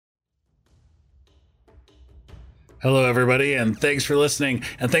Hello, everybody, and thanks for listening.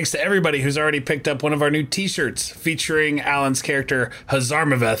 And thanks to everybody who's already picked up one of our new t-shirts featuring Alan's character,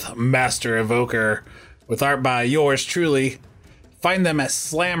 Hazarmaveth, Master Evoker, with art by yours truly. Find them at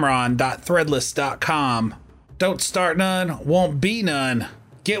slamron.threadless.com. Don't start none, won't be none.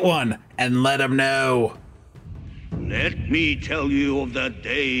 Get one and let them know. Let me tell you of the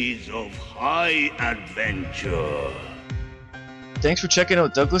days of high adventure. Thanks for checking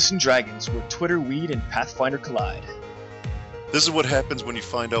out Douglas and Dragons, where Twitter, Weed, and Pathfinder collide. This is what happens when you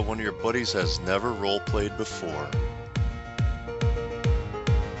find out one of your buddies has never roleplayed before.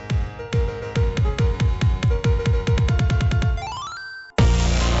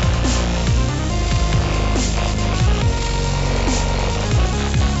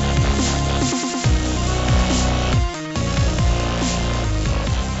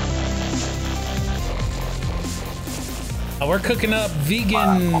 We're cooking up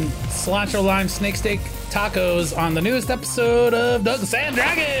vegan cilantro lime snake steak tacos on the newest episode of Douglas and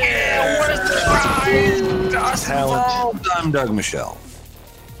Dragons. I'm Doug Michelle,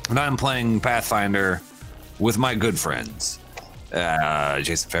 and I'm playing Pathfinder with my good friends,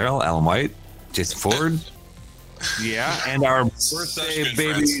 Jason Farrell, Alan White, Jason Ford, and our birthday baby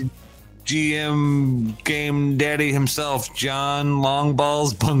friends. GM game daddy himself, John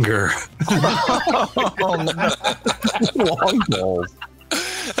Longballs Bunger. Longballs.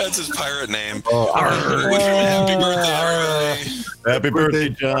 That's his pirate name. Happy birthday, Happy birthday,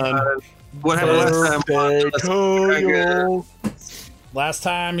 John. What happened last time? Last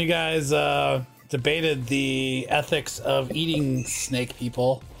time you guys debated the ethics of eating snake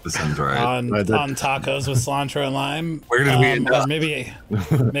people on tacos with cilantro and lime. Where did we end up? Or maybe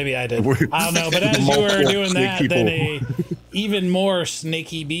I did. I don't know. But as you were doing that, then a even more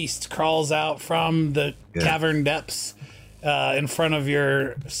snaky beast crawls out from the cavern depths in front of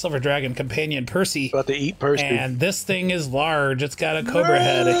your silver dragon companion Percy. About to eat Percy. And this thing is large. It's got a cobra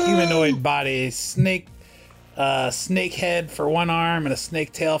head, a humanoid body, snake head for one arm, and a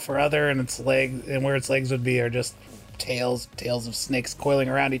snake tail for other. And its legs, and where its legs would be, are just tails of snakes coiling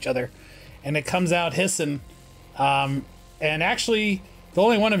around each other. And it comes out hissing. And actually, the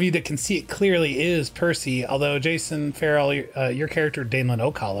only one of you that can see it clearly is Percy. Although Jason Farrell, your character Danelan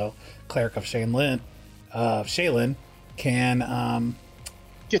Oakhollow, cleric of Shaylin, can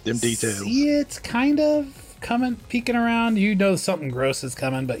get them details. See it's kind of coming, peeking around. You know something gross is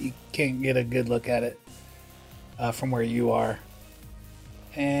coming, but you can't get a good look at it from where you are.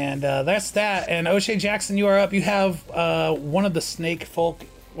 And that's that. And O'Shea Jackson, you are up. You have one of the serpent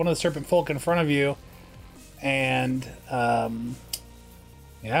folk in front of you. And there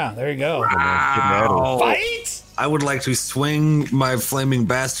you go. Wow. Fight! I would like to swing my flaming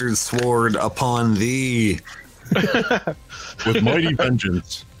bastard sword upon thee. With mighty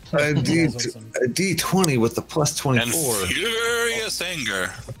vengeance. A D20 with the plus 24. And furious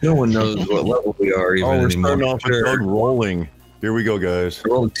anger. No one knows what level we are even We're anymore. starting off with Doug rolling. Here we go, guys. I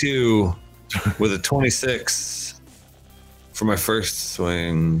rolled 2 with a 26 for my first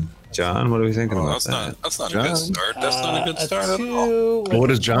swing. John, what are we thinking about that? That's not a good start. That's not a good start at all. What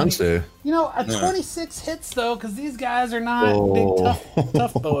does John say? You know, a 26 hits, though, because these guys are not big,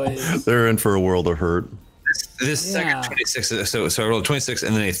 tough boys. They're in for a world of hurt. This second 26, so I rolled 26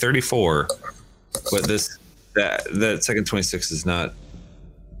 and then a 34, but that second 26 is not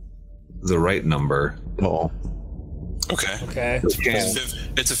the right number. Oh. Okay.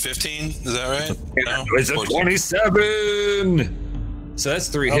 It's a 15, is that right? No? It's a 27! So that's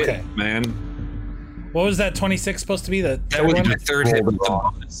 3 hits, man. What was that 26 supposed to be? That was my third hit.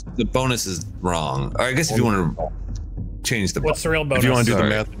 The bonus is wrong. Or I guess if you want to change the... What's the real bonus? If you want to do the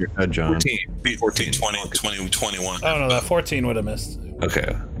math in your head, John. 14, 20, 21. Oh, no, that 14 would have missed.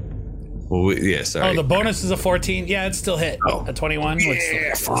 Okay. Well, sorry. Oh, the bonus is a 14? Yeah, it's still hit. A 21?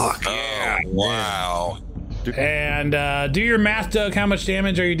 Yeah, fuck. Oh, wow. And do your math, Doug. How much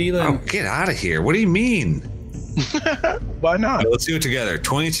damage are you dealing? Oh, get out of here. What do you mean? Why not? Let's do it together.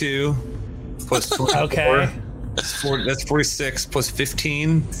 22 plus 24. Okay. That's 46 plus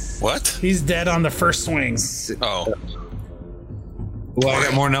 15. What? He's dead on the first swing. Oh. Well, I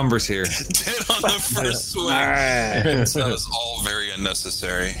got more numbers here. Dead on the first swing. All right. That was all very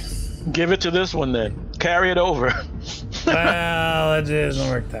unnecessary. Give it to this one then. Carry it over. Well, it doesn't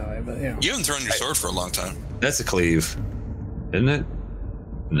work that way, but You haven't thrown your sword for a long time. That's a cleave, isn't it?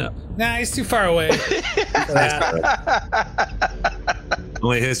 No. Nah, he's too far away.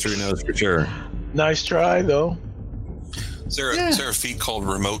 Only history knows for sure. Nice try, though. Is there a feat called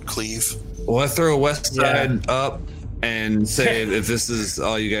remote cleave? Well, I throw a west side up and say if this is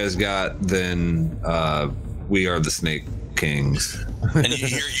all you guys got, then we are the Snake Kings. And you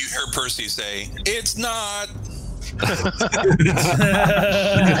hear Percy say, "It's not."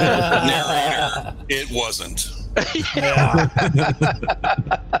 Narrator, it wasn't. Yeah.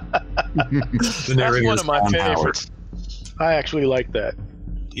 That's one of my favorites. I actually like that.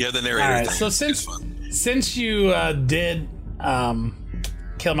 Yeah, the narrator. All right, thing so is fun. since you did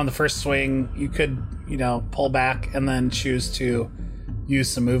kill him on the first swing, you could, pull back and then choose to use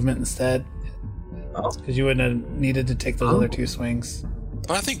some movement instead. Because you wouldn't have needed to take those other 2 swings.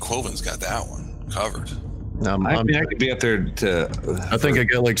 But I think Quoven's got that one covered. I mean, I could be up there to. I think I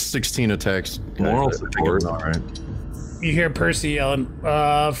got like 16 attacks. Moral I think support. I'm all right. You hear Percy yelling,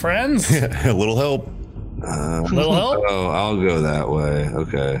 friends? A little help. Little help? Oh, I'll go that way.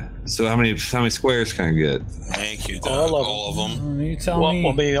 Okay. So how many squares can I get? Thank you, Doug. All of All of them. You tell What me.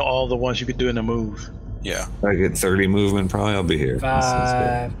 will be all the ones you could do in a move? Yeah. I get 30 movement. Probably I'll be here.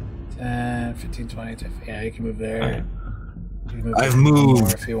 5, 10, 15, 20. Yeah, you can move there. Alright. You can move I've there a little moved.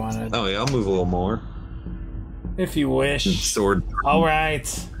 more if you wanted. Oh yeah, I'll move a little more. If you wish. Sword. All right.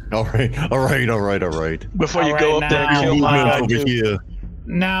 All right. Before you All go right, up there and now. kill my guy, Over too. here.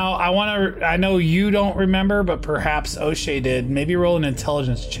 Now, I know you don't remember, but perhaps O'Shea did. Maybe roll an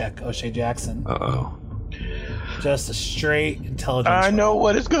intelligence check, O'Shea Jackson. Uh-oh. Just a straight intelligence I roll. know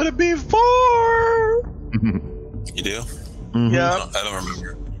what it's going to be for. You do? Yeah. I don't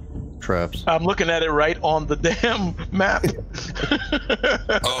remember. Traps. I'm looking at it right on the damn map.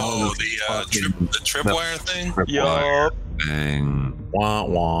 Oh, the tripwire thing? Yup. Bang. Wah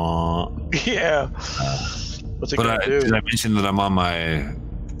wah. Yeah. What's it But going to did do? I mention that I'm on my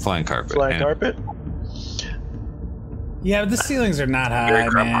flying carpet? Flying And carpet? Yeah, but the ceilings are not very high,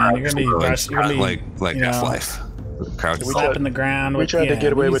 crap man. You're gonna be crouch, rushed. You're gonna be like you know, F-Life. Crouch. slapping the ground. We with, tried to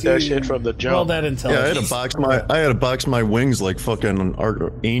get away with that you shit from the jump. Roll that Yeah, I intelligence. had to box my wings like fucking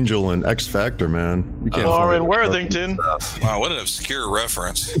Angel and X Factor, man. You can't Lauren fucking- Worthington. Wow, what an obscure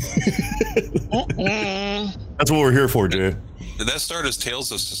reference. Mm-mm. That's what we're here for, Jay. Did that start as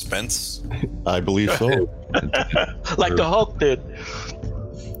Tales of Suspense? I believe so. Like the Hulk did.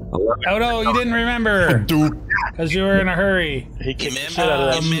 Oh no, you didn't remember Dude, because you were in a hurry. He kicked the shit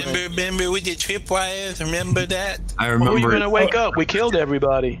out of that. Remember with the tripwires? Remember that? I When were you remember. gonna wake up? We killed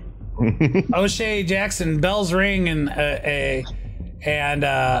everybody. O'Shea Jackson, bells ring, and a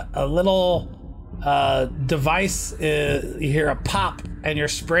little device. You hear a pop, and you're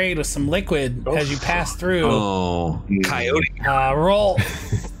sprayed with some liquid as you pass through. Oh, coyote.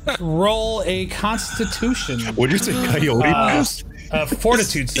 Roll a Constitution, what'd you say, coyote?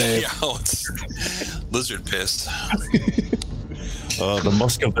 Fortitude save. Yeah, it's lizard pissed. The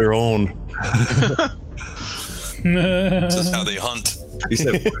musk of their own. This is how they hunt. You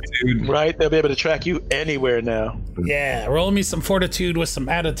said fortitude. Right? They'll be able to track you anywhere now. Yeah, roll me some fortitude with some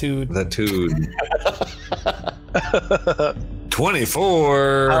attitude. Attitude.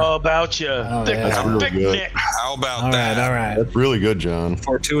 24. How about you? Oh, Thick yeah. as a Really thick good. neck. How about All that? right, all right. That's really good, John.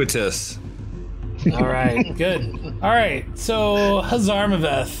 Fortuitous. All right, good. All right, so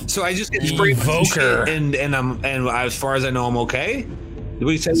Hazarmaveth. So I just get sprayed with Evoker. shit and as far as I know, I'm okay.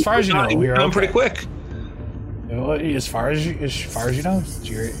 As far as you know, you're I'm okay. pretty quick. As far as you know,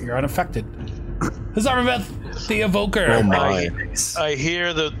 you're unaffected. Hazarmaveth, the Evoker. Oh my. I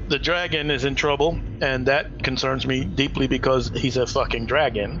hear the dragon is in trouble, and that concerns me deeply because he's a fucking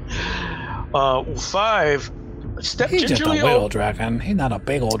dragon. 5. Step He's just a gingerly little over. dragon. He's not a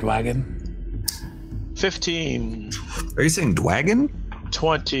big old dragon. 15. Are you saying dwagon?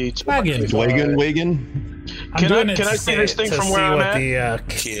 20. Dragon. 25. Wagon. I'm Can doing I- it can I to see this thing to from see where I'm what at? the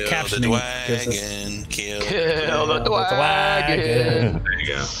Kill the captioning gives us. dragon. Kill. Kill the Dragon. dragon. There you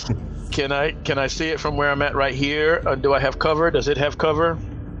go. Can I see it from where I'm at right here? Do I have cover? Does it have cover?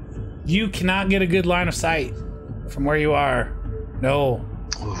 You cannot get a good line of sight from where you are. No.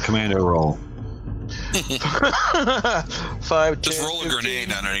 Commando roll. 5, 10, Just roll a 15,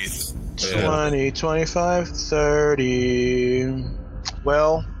 grenade underneath. 20, 25, 30.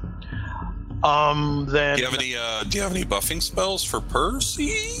 Well, then Do you have any buffing spells for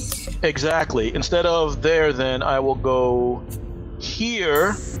Percy? exactly. Instead of there, then I will go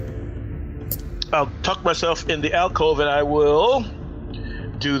here. I'll tuck myself in the alcove, and I will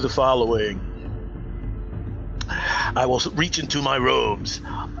do the following. I will reach into my robes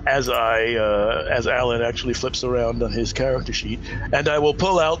as as Alan actually flips around on his character sheet, and I will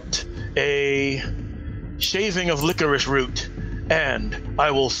pull out a shaving of licorice root, and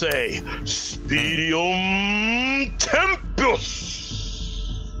I will say, Spedium Tempus!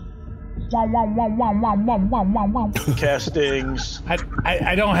 Castings.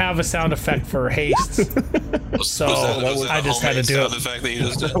 I don't have a sound effect for haste. So Was that I a just had to homemade do sound it. effect that you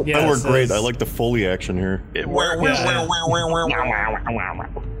just did? Yeah, That worked so great. it's- I like the Foley action here.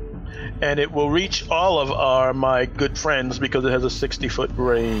 and it will reach all of my good friends because it has a 60-foot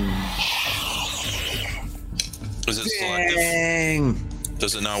range. Is it selective? Dang.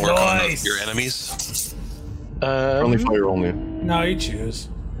 Does it not work on your enemies? Friendly fire only. No, you choose.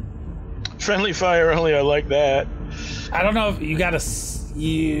 Friendly fire only. I like that. I don't know if you gotta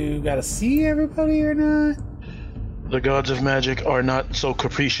see everybody or not. The gods of magic are not so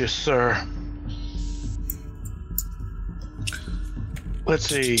capricious, sir. Let's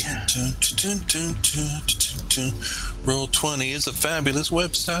see. Roll20 is a fabulous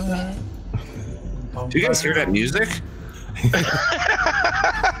website. Do you guys hear that music?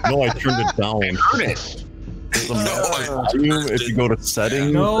 No, I turned it down. Heard it. If you go to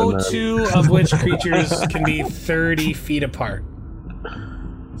settings, No and then- two of which creatures can be 30 feet apart.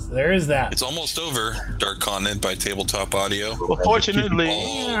 So there is that. It's almost over. Dark Continent by Tabletop Audio. Well, fortunately,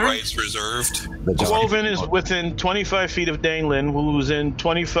 All rights reserved. Quoven is within 25 feet of Danglin,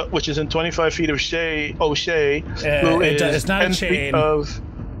 which is in 25 feet of O'Shea, who it's not a 10 feet chain. of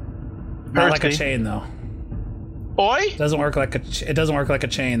Not like a Percy. chain though. Oi? It doesn't work like a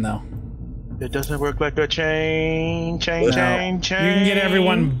chain though. It doesn't work like a chain. You can get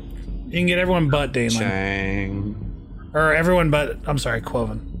everyone. You can get everyone but Danelin. Chang. Or everyone but, I'm sorry,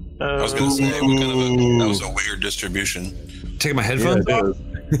 Quoven. I was going to say, that was a weird distribution. Taking my headphones Yeah, it off.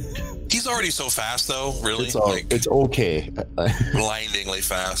 is. He's already so fast, though, really. It's okay. Blindingly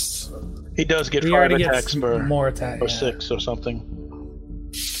fast. He does get He 5 already attacks gets per more attack. or yeah. 6 or something.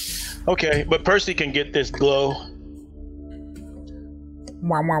 Okay, but Percy can get this glow.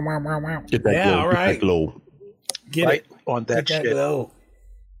 Wow, wow, wow, wow, wow. Get that Yeah, glow. all Get right. that glow. Get Right it. on that Get that shit. glow.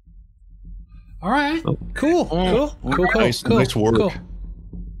 All right. Cool. Cool. Nice work. Cool.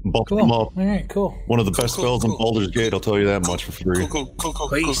 Bulk Cool. them up. All right. Cool. One of the best spells in Baldur's Gate, I'll tell you that much for free. Cool.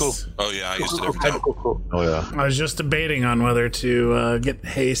 Please. Oh, yeah, I used it every time. Oh, yeah. I was just debating on whether to get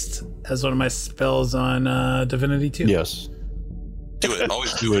haste as one of my spells on Divinity 2. Yes. Do it.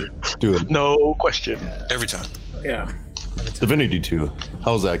 Always Do it. Do it. No question. Every time. Yeah. Divinity 2.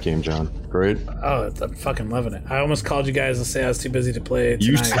 How's that game, John? Great? Oh, I'm fucking loving it. I almost called you guys to say I was too busy to play tonight.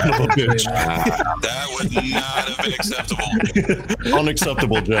 You son of a bitch. That would not have been acceptable.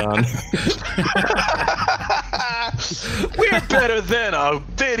 Unacceptable, John. We're better than a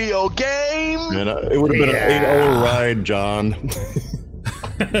video game. Man, it would have been an 8-hour ride, John.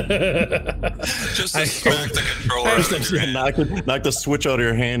 Just to smack the controller out of your hand. knock the switch out of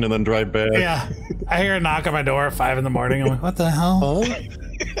your hand and then drive back. Yeah. I hear a knock on my door at 5 in the morning. I'm like, what the hell? What?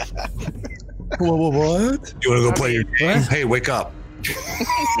 You want to go play your game? What? Hey, wake up.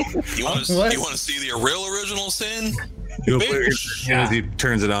 You want to see the real original sin? You wanna play your game? As he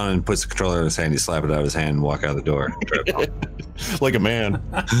turns it on and puts the controller in his hand, you slap it out of his hand and walk out the door. Like a man.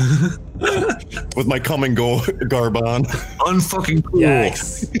 With my come and go garb on. Unfucking cool.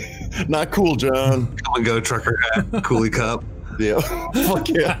 Yikes. Not cool, John. Come and go trucker hat, coolie cup. Yeah. Fuck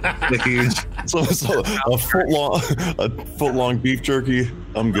yeah. The huge. So a foot long beef jerky.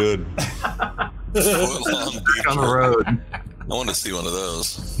 I'm good. Foot-long beef On the jerky. road. I want to see one of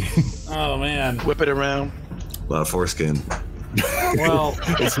those. Oh, man. Whip it around. A lot of foreskin. Well,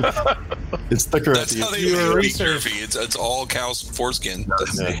 It's thicker That's at how the they Your make beef research. jerky. It's all cow's foreskin.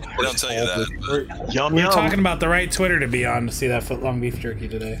 Yeah. They don't tell you that. Yum we were yum. talking about the right Twitter to be on to see that foot-long beef jerky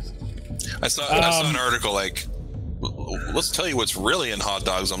today. I saw an article like, let's tell you what's really in hot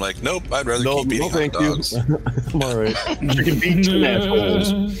dogs. I'm like, nope, I'd rather No, keep eating no, thank hot you. dogs. I'm all right. Chicken beef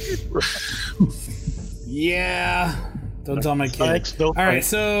assholes. Yeah. Don't tell my kid. Thanks, no All right, thanks.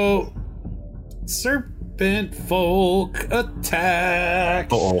 so Serpent Folk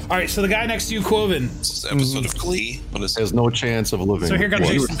attack. Uh-oh. All right, so the guy next to you, Quoven. This episode of Glee. What is Has no chance of living. So here comes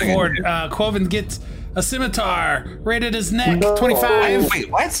What? Jason Ford. Quoven gets a scimitar right at his neck. 25. Wait,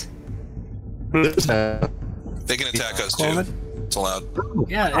 what? This happened. They can attack us too. It's allowed.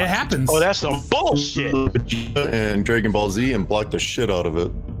 Yeah, it happens. Oh, that's some bullshit. And Dragon Ball Z and blocked the shit out of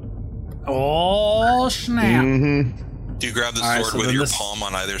it. Oh, snap. Mm-hmm. Do you grab the All right, sword so with then your this- palm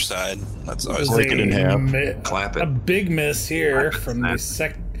on either side? That's always There's Break it in half. Clap a it. big miss here from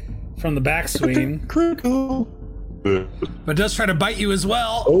the from the backswing, Critical. but does try to bite you as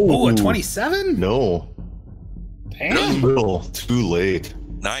well. Oh. Oh, a 27? No. Damn. Little too late.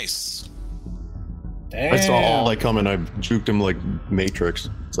 nice. Damn. I saw all that coming. I juked him like Matrix.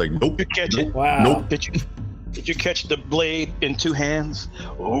 It's like, nope. You catch it? Wow. Nope. Did you catch the blade in 2 hands?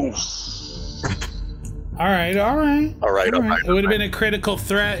 Oh. All right. All right. It would have been a critical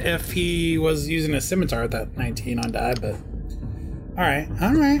threat if he was using a scimitar at that 19 on die, but all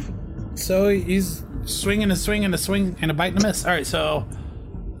right. So he's swinging and a bite and a miss. All right, so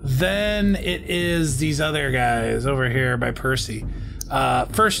then it is these other guys over here by Percy.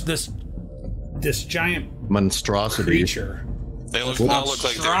 First, this this giant Monstrosity. creature. They look like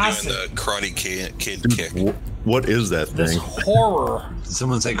they're doing the Karate Kid kick. What is that This thing? horror. Did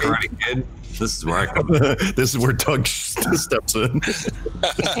someone say Karate Kid? This is where I come. This is where Doug steps in.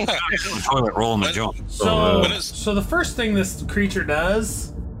 Toilet roll in the joint. So the first thing this creature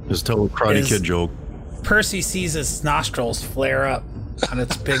does, Just tell a Karate Kid joke. Percy sees its nostrils flare up on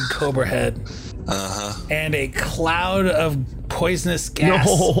its big cobra head, and a cloud of poisonous gas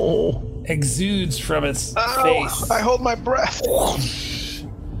exudes from its face, I hold my breath.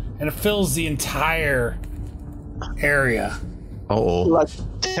 and it fills the entire area. Uh-oh. Like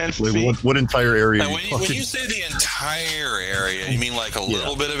 10 feet. Wait, what entire area? Now, when you say the entire area, you mean like a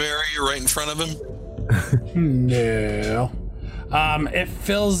little bit of area right in front of him? No. It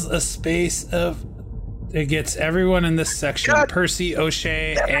fills a space of. It gets everyone in this section: Percy,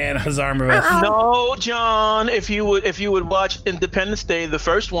 O'Shea, and Hazarmaveth. No, John. If you would watch Independence Day, the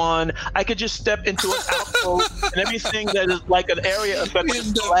first one, I could just step into an alcove and everything that is like an area affected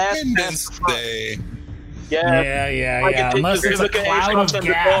Independence Day. Yeah. Unless it's a cloud of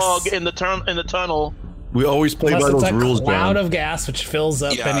gas in the tunnel. We always play Unless by it's those a rules, cloud John. of gas which fills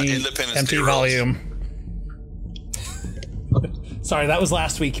up Yeah, any Independence empty Day rules. volume. Sorry, that was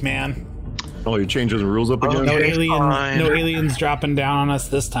last week, man. Oh, you're changing the rules up again? No fine. aliens dropping down on us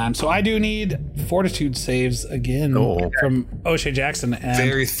this time. So I do need fortitude saves again from O'Shea Jackson and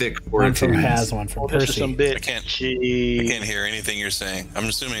Very thick one from fortitude. Haz, one from This is some Percy. bitch. I can't hear anything you're saying. I'm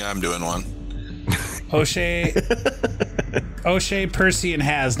assuming I'm doing one. O'Shea, Percy, and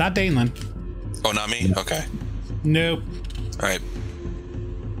Haz, not Daneland. Oh, not me? Okay. Nope. All right.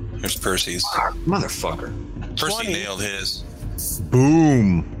 Here's Percy's. Motherfucker. Percy 20. nailed his.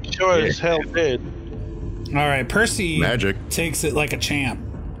 Boom. Sure as hell did. All right, Percy Magic. takes it like a champ.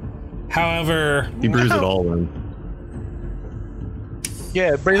 However, He breathes it all in.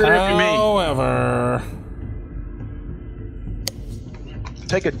 Yeah, breathe it in for me. however,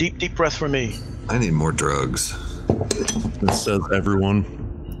 Take a deep, deep breath for me. I need more drugs. It says everyone.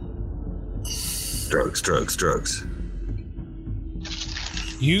 Drugs.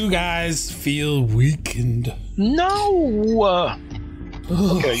 you guys feel weakened. No.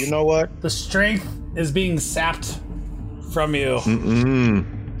 Okay, you know what? The strength is being sapped from you.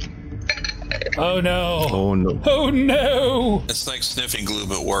 Oh no. Oh, no. Oh no. It's like sniffing glue,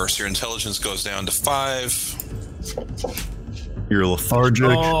 but worse. Your intelligence goes down to 5. You're lethargic.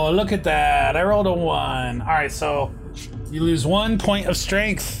 Oh, look at that. I rolled a 1. All right, so you lose 1 point of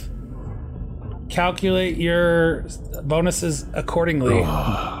strength. Calculate your bonuses accordingly.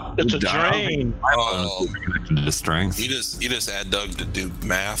 It's a drain. Oh, The strength. you just add Doug to do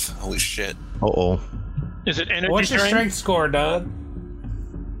math. Holy shit. Uh-oh. Is it energy What's your drain? strength score, Doug?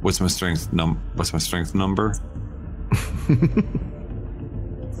 What's my strength number?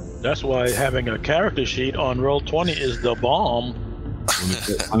 That's why having a character sheet on Roll20 is the bomb.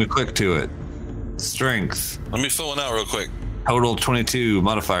 Let me click to it. Strength. Let me fill one out real quick. Total 22.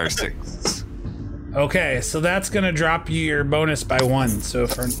 Modifier 6. Okay, so that's gonna drop you your bonus by 1. So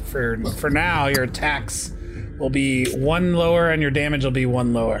for now, your attacks will be 1 lower and your damage will be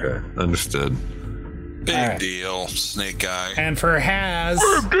 1 lower. Understood. Big All right. deal, Snake Guy. And for Haz,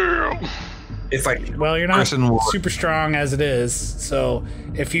 If I well, you're not Person will- super strong as it is. So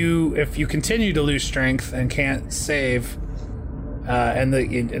if you continue to lose strength and can't save, and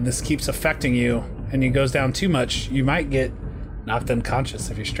this keeps affecting you, and it goes down too much, you might get knocked unconscious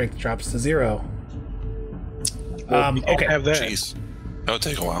if your strength drops to 0. Okay. Have that. Jeez. That would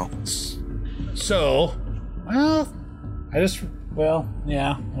take a while. So,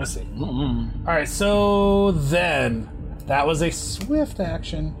 yeah, we'll see. All right, so then that was a swift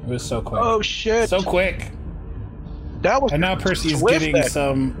action. It was so quick. Oh shit! So quick. That was And now Percy's swift getting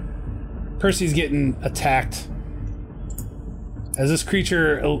action. Percy's getting attacked as this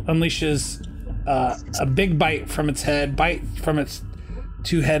creature unleashes a big bite from its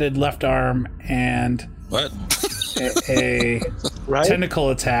two-headed left arm and What? a Right?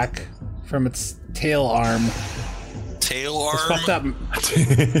 tentacle attack from its tail arm. Tail arm? It's fucked up.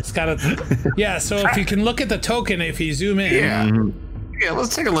 It's got a so if you can look at the token, if you zoom in, Yeah,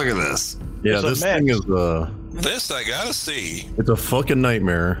 let's take a look at this. Yeah, It's a this mess. thing is This I gotta see. it's a fucking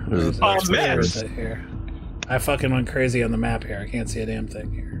nightmare. Oh, man. Where is it here? I fucking went crazy on the map here. I can't see a damn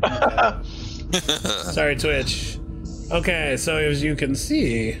thing here. Okay. Sorry, Twitch. Okay, so as you can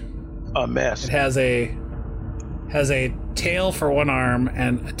see, A mess. it has a tail for one arm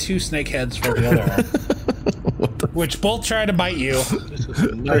and 2 snake heads for the other arm, which both try to bite you.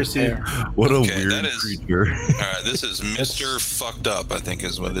 Percy. What a Okay, weird that is- creature. Alright, this is Mr. Fucked Up, I think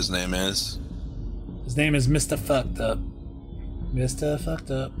is what his name is. His name is Mr. Fucked Up. Mr.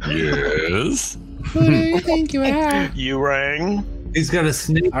 Fucked Up. Yes. Who do you think you are? You rang. He's got a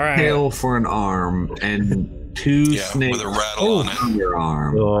snake All right. tail for an arm and two Yeah, snakes with a rattle on it. on your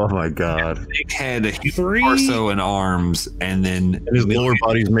arm. Oh my god. Snake head, a huge 3. torso and arms, and then And his lower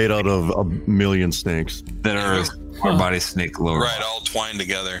body's made out of a million snakes. that are our body snake lower. Right, all twined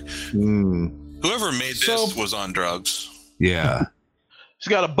together. Mm. Whoever made this was on drugs. Yeah. He's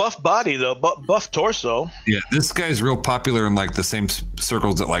got a buff body though, buff torso. Yeah, this guy's real popular in like the same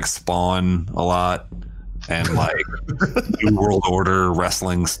circles that like Spawn a lot and like New World Order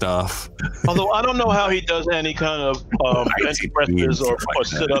wrestling stuff. Although I don't know how he does any kind of bench presses or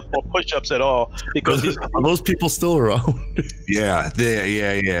sit up or push ups at all because he's Are those people still around? Yeah.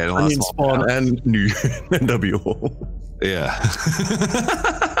 I mean, Spawn and New NWO. Yeah.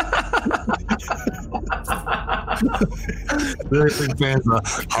 Very big fans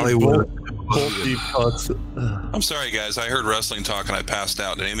of Hollywood. Both deep cuts. I'm sorry, guys. I heard wrestling talk and I passed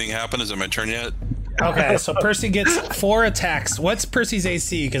out. Did anything happen? Is it my turn yet? Okay, so Percy gets 4 attacks. What's Percy's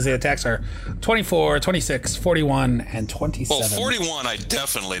AC? Because the attacks are 24, 26, 41, and 27. Well, 41 I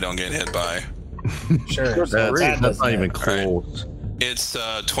definitely don't get hit by. Sure. So that That's doesn't not even hit. close. It's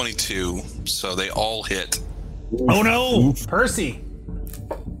 22, so they all hit. Oh no! Percy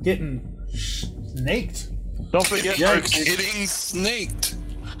getting snaked. don't forget Getting snaked.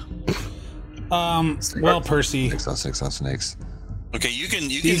 Well, Percy, 6 on 6 on snakes. Okay, you can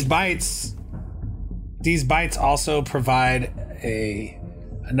these bites also provide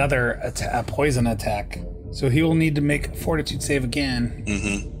another a poison attack. So he will need to make a fortitude save again.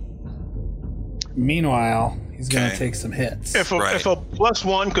 Mm-hmm. Meanwhile, he's going to Okay. take some hits. if a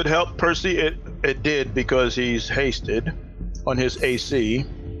 +1 could help Percy, it did because he's hasted on his AC.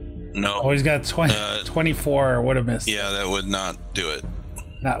 No. Oh, he's got 20, 24. Would have missed. Yeah, that would not do it.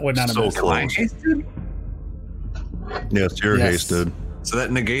 Would not have So missed. close. Yes, you're Yes. hasted. So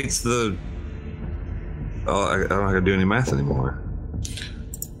that negates the. Oh, I don't have to do any math anymore.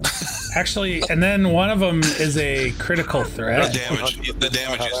 Actually, and then one of them is a critical threat. The damage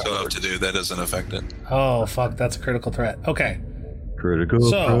you still have to do, that doesn't affect it. Oh fuck, that's a critical threat. Okay, Critical.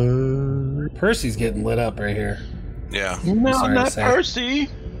 So- Percy's getting lit up right here. Yeah. No, Sorry to not say. Percy.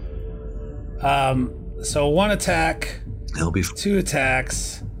 So 1 attack, He'll be 2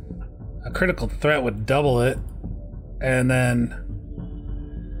 attacks, a critical threat would double it, and then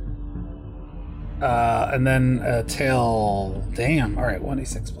a tail. Damn. All right,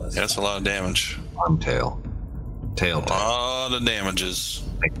 1d6 plus. That's a lot of damage. arm tail. Tail A tail. lot of damages.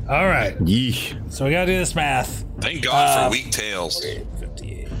 All right, Yee. so we gotta do this math. Thank God for weak tails.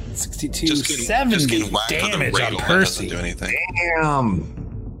 58, 62, Just getting 70 whacked with a damage on radle, that doesn't Percy. do anything.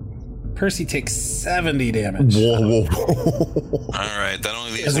 Damn. Percy takes 70 damage. Whoa, whoa. All right, that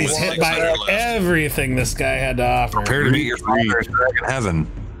only leaves Because him he's with hit 600 by left. everything this guy had to offer. Prepare to meet your father in Dragon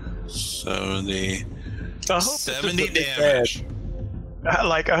Heaven. So the I hope this 70 isn't big damage.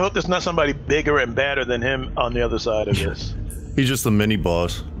 bad. I hope there's not somebody bigger and badder than him on the other side of this. He's just a mini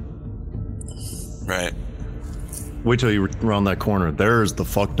boss. Right. Wait till you round that corner. There's the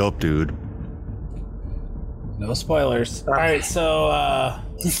fucked up dude. No spoilers. All right, so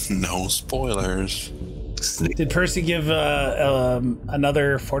No spoilers. did Percy give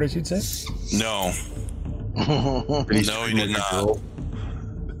another fortitude save? No. No, he did not.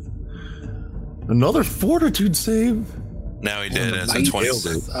 Another fortitude save. No, he did. It's a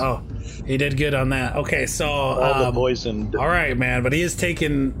 26. Oh, he did good on that. Okay, so All the poison. all right, man, but he is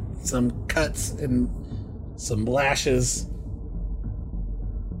taking some cuts and some lashes,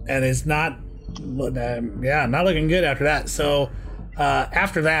 and is not, not looking good after that. So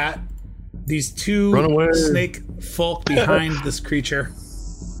after that, these two Run away. snake folk behind this creature.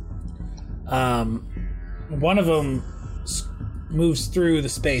 One of them moves through the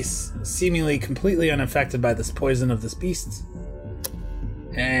space, seemingly completely unaffected by this poison of this beast,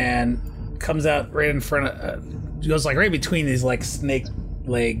 and comes out right in front of, goes like right between these like snake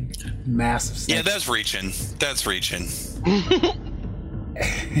leg massive snakes. Yeah, that's reaching. That's reaching.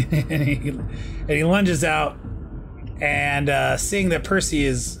 and he lunges out, and seeing that Percy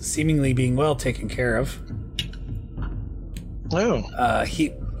is seemingly being well taken care of, Oh.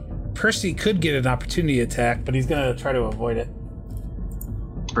 Percy could get an opportunity attack, but he's gonna try to avoid it.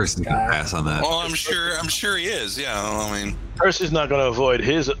 Person can pass on that. Well, I'm sure he is. Yeah, I mean, Percy's not going to avoid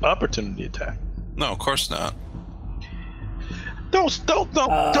his opportunity attack. no, of course not. Don't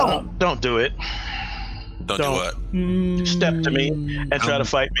do it. Don't do what? Step to me and try to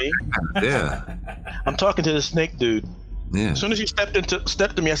fight me. Yeah. I'm talking to the snake dude. Yeah. As soon as he stepped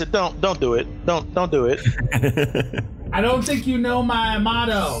to me, I said, "Don't do it. Don't do it." I don't think you know my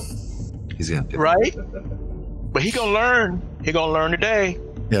motto. He's gonna do it. Right? But he gonna learn. He gonna learn today.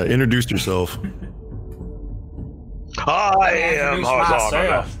 Yeah, introduce yourself. I am Introduce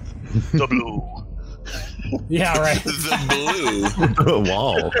myself. Harzarmaveth, the blue. Yeah, right. The blue.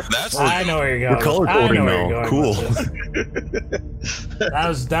 Wow. That's I know where you're We're going. color I know coding where you're now. going Cool. with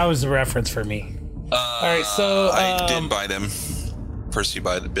this. That was the reference for me. All right, so I did bite him. Percy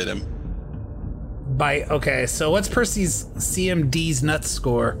bit him. Okay, so what's Percy's CMD's nuts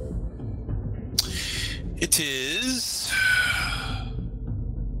score? It is.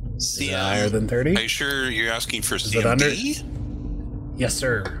 Is it higher than 30? Are you sure you're asking for it under? CMD? Yes,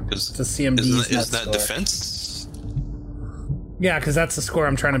 sir. It's a CMD's Is nuts that score. defense? Yeah, because that's the score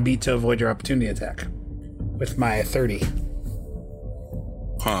I'm trying to beat to avoid your opportunity attack with my 30.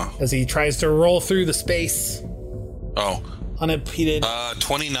 Huh. As he tries to roll through the space Oh. unimpeded.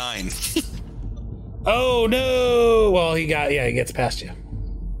 29. Oh no! Well, he gets past you.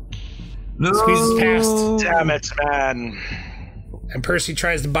 No. Squeezes past, Damn it, man. and Percy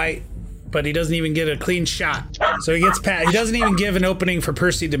tries to bite, but he doesn't even get a clean shot. So he gets past. He doesn't even give an opening for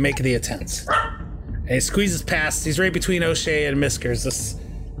Percy to make the attempt. And he squeezes past. He's right between O'Shea and Miskers.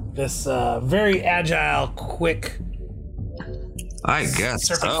 This very agile, quick. I guess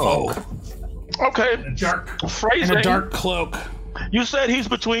serpent so. folk. Okay, Dark phrasing. in a dark cloak. You said he's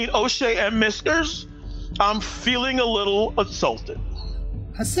between O'Shea and Miskers. I'm feeling a little assaulted.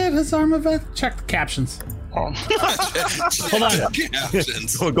 I said Hazarmaveth. Check the captions. Oh. Hold on.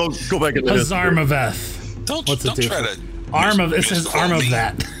 Captions. Go back and Hazarmaveth. Don't What's it do? try to. Arm of it says misquote arm of me.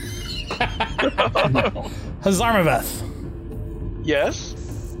 that. Hazarmaveth. Yes?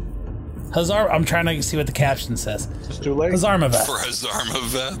 I'm trying to see what the caption says. It's too late. Hazarmaveth. For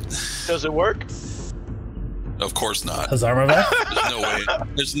Hazarmaveth? Does it work? Of course not. Hazarmaveth? There's no way.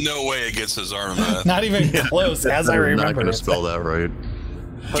 There's no way it gets Hazarmaveth. Not even close, as I I'm not remember. gonna it. spell that right.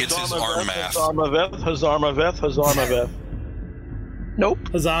 Gets his arm math. Hazarmaveth. Nope.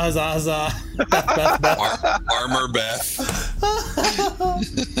 Huzzah, huzzah, huzzah. Beth, Beth. Armor Beth.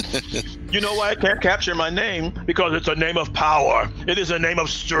 You know why I can't capture my name? Because it's a name of power. It is a name of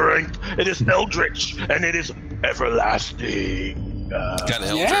strength. It is eldritch, and it is everlasting. Got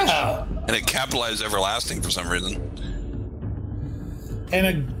Eldritch. Yeah. And it capitalized everlasting for some reason.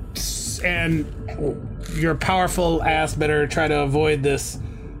 And your powerful ass better try to avoid this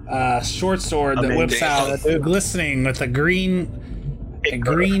short sword that whips out, glistening with a green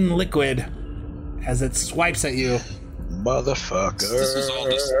liquid as it swipes at you. Motherfucker. This is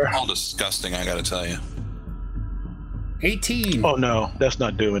all disgusting, I gotta tell you. 18. Oh no, that's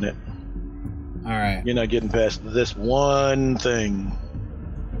not doing it. All right. You're not getting past this one thing.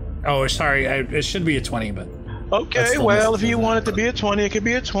 Oh, sorry. It should be a 20, but Okay, still well, misses, if you doesn't want it? it to be a 20, it could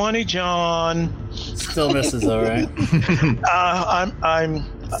be a 20, John. still misses, though, right? I'm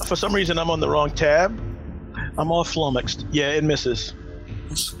for some reason I'm on the wrong tab. I'm all flummoxed. Yeah, it misses.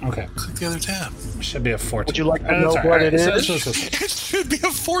 Okay. Click the other tab. It should be a 14. Would you like to That's know all right. what it So- is? so- It should be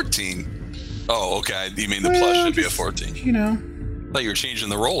a 14. Oh, okay. You mean the plus should be a 14. you know. I thought you were changing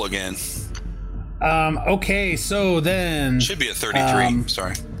the roll again. Okay, so then. Should be a 33.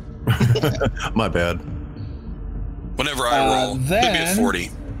 Sorry. My bad. Whenever I roll, it should be then- a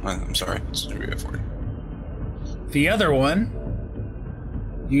 40. I'm sorry. It should be a 40. The other one,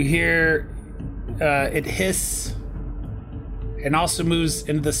 you hear it hiss and also moves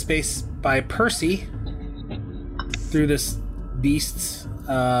into the space by Percy through this beast's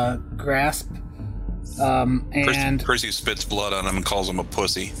grasp. And Percy spits blood on him and calls him a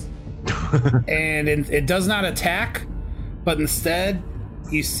pussy. and it does not attack, but instead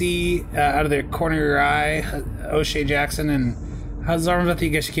you see out of the corner of your eye O'Shea Jackson and Hazarmaveth. I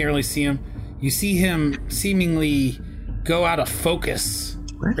guess you can't really see him. You see him seemingly go out of focus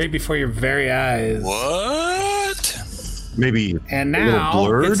right before your very eyes. What? Maybe And a little now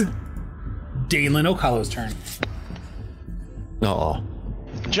blurred. it's Dalen O'Callow's turn. No,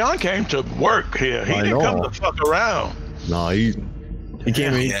 John came to work here. He I didn't come know. to fuck around. no, he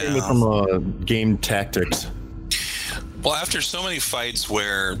came Yeah. with some game tactics. Well, after so many fights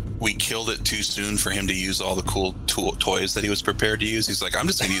where we killed it too soon for him to use all the cool toys that he was prepared to use, he's like, I'm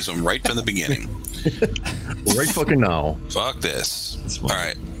just going to use them right from the beginning. Right fucking now. Fuck this. All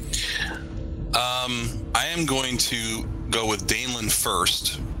right. I am going to go with Danelan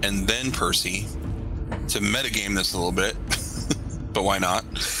first and then Percy to metagame this a little bit, but why not?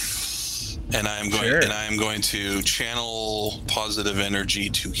 And I am going to channel positive energy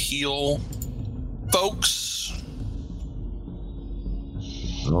to heal folks,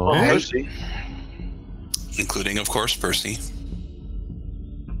 All right. Percy. including, of course, Percy.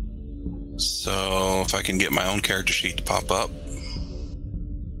 So if I can get my own character sheet to pop up.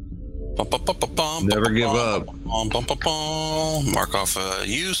 Never give up. Mark off a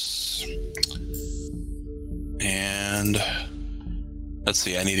use. And let's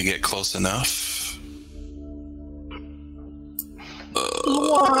see, I need to get close enough.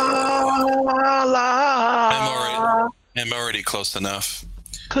 I'm already close enough.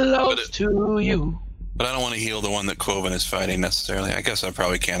 Close to you. But I don't want to heal the one that Quoven is fighting necessarily. I guess I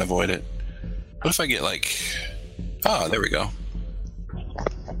probably can't avoid it. What if I get like... Ah, there we go.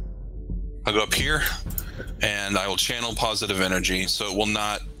 I'll go up here, and I will channel positive energy, so it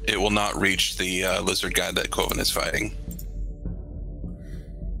will not reach the lizard guy that Quoven is fighting.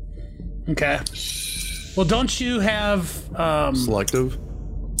 Okay. Well, don't you have selective?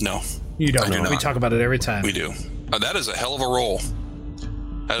 No. You don't. I do We not. talk about it every time. We do. That is a hell of a roll.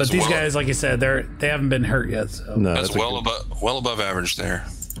 But these guys, like you said, they haven't been hurt yet. So No, that's well above average there.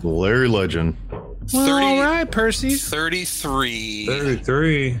 Larry Legend. Well, all right, Percy. 33.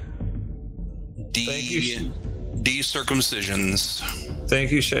 33. D circumcisions.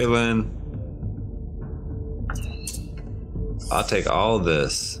 Thank you, Shaylin. I'll take all of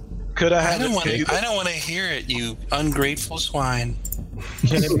this. Could I I have don't it? want to hear it, you ungrateful swine.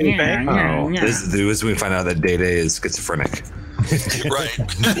 Can it be back? Oh, this is when we find out that Day Day is schizophrenic. Right.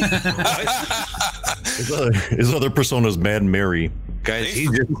 His other persona is Mad Mary. Guys, he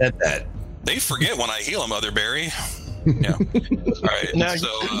just said that. They forget when I heal him, Other Berry. Yeah. All right. Now, So,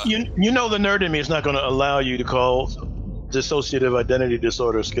 you know the nerd in me is not going to allow you to call dissociative identity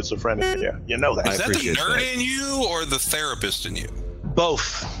disorder schizophrenia. Yeah, you know that. is that the appreciate nerd that. in you or the therapist in you?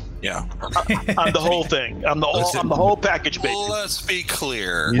 Both. Yeah. I'm the whole thing. I'm the whole package, baby. Let's be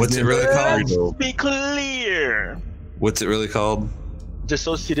clear. What's it really called? Let's be clear. What's it really called?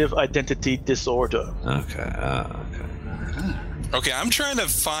 Dissociative identity disorder. Okay. Okay. Okay, I'm trying to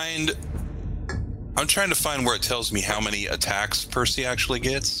find where it tells me how many attacks Percy actually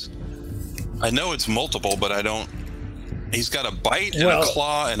gets. I know it's multiple, but I don't. He's got a bite and a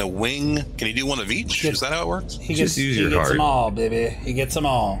claw and a wing. Can he do one of each? Is that how it works? He Just gets, use he your gets heart. them all, baby. He gets them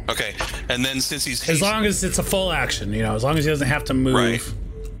all. Okay, and then since he's As long as it's a full action, as long as he doesn't have to move. Right.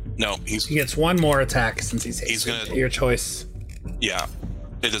 No, He gets one more attack since he's gonna- your choice. yeah.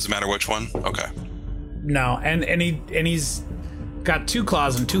 It doesn't matter which one. Okay. No, and he's got 2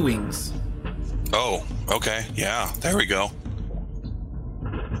 claws and 2 wings. Oh, okay. Yeah, there we go.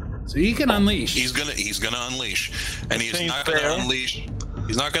 So he can unleash. He's gonna unleash, and he's Seems not gonna fair. unleash.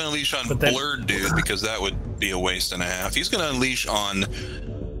 He's not gonna unleash on But that- Blurred Dude because that would be a waste and a half. He's gonna unleash on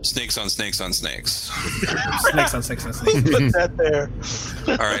snakes on snakes on snakes. Snakes on snakes on snakes. Put that there.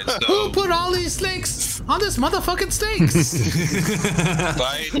 All right, Who so put all these snakes on this motherfucking snakes?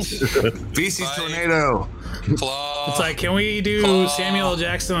 bite, Feces Bye. tornado. claw. It's like, can we do Claw. Samuel L.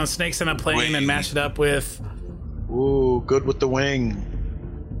 Jackson on Snakes in a Plane Wing. and mash it up with Ooh, good with the wing.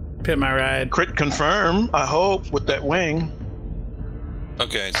 Pit My Ride? Crit confirm, I hope, with that wing.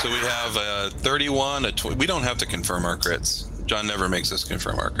 Okay, so we have a 31. We don't have to confirm our crits. John never makes us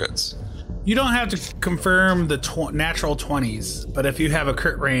confirm our crits. You don't have to confirm the natural 20s, but if you have a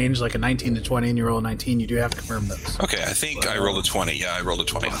crit range like a 19 to 20 and you roll a 19, you do have to confirm those. Okay, I think I rolled a 20. Yeah, I rolled a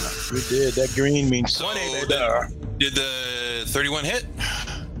 20 on that. We did. That green means So 20, baby. did the 31 hit?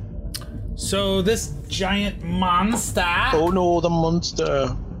 So this giant monster Oh no, the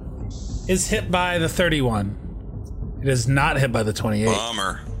monster. is hit by the 31. It is not hit by the 28.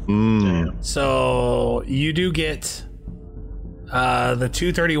 Bummer. So you do get the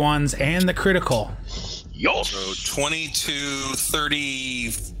 2 31s and the critical. Yo. So 22,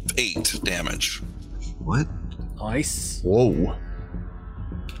 38 damage. What? Nice. Whoa.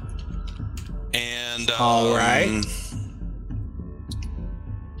 And All right.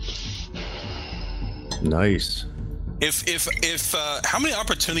 Nice. If how many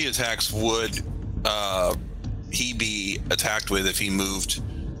opportunity attacks would he be attacked with if he moved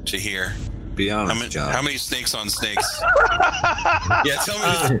to here? Be honest, John. How many snakes on snakes? Yeah,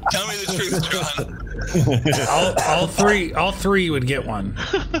 tell me the truth, John. All three would get one.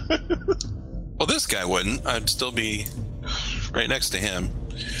 Well, this guy wouldn't. I'd still be right next to him.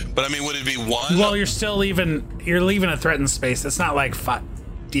 But I mean, would it be one? Well, you're leaving a threatened space. It's not like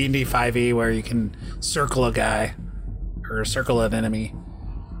D&D 5e where you can circle a guy or circle an enemy.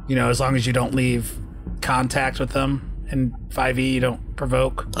 As long as you don't leave contact with them. In 5e, you don't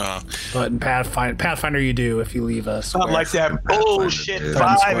provoke. But in Pathfinder, you do if you leave a square. Not like that bullshit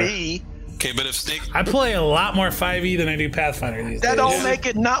 5e. Okay, but if snake, I play a lot more 5e than I do Pathfinder these That days. don't make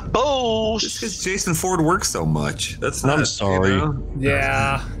it not bullshit. Because Jason Ford works so much. That's not. I'm sorry.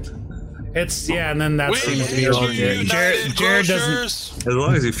 Yeah. And then that seems to be all good. Jared doesn't. As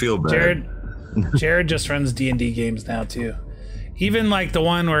long as you feel bad. Jared just runs D&D games now too. Even like the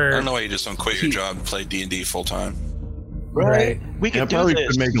one I where don't know why you just don't quit your job and play D&D full time. Right. We Yeah, could do probably this.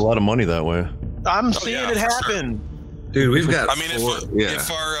 could make a lot of money that way. I'm seeing yeah, it for sure. happen. Dude, we've got. I mean,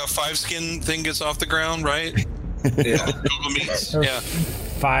 if our 5-skin thing gets off the ground, right? Yeah. Google Meets, Or yeah.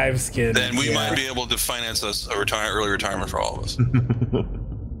 5 skin. Then we yeah. might be able to finance us a early retirement for all of us.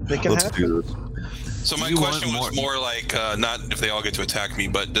 They can Let's happen. do this. So my You want question was more like, not if they all get to attack me,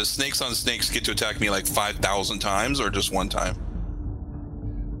 but does snakes on snakes get to attack me like 5,000 times or just one time?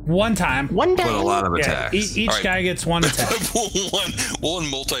 One time. One But day. a lot of Yeah, attacks. each All right. guy gets one attack. one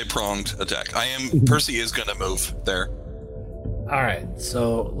multi-pronged attack. Percy is gonna move there. All right,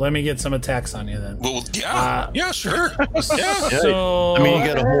 so let me get some attacks on you then. Well, yeah, sure. Yeah. So I mean, you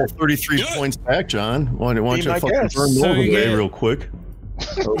got a whole 33 Do it. points back, John. Why don't Be you my fucking guest. burn So over you there get- real quick?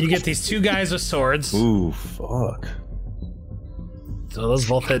 you get these 2 guys with swords. Ooh, fuck. So those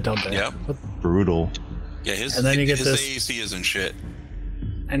both hit, don't they? Yep. Brutal. Yeah, his And then you get his this- AAC isn't shit.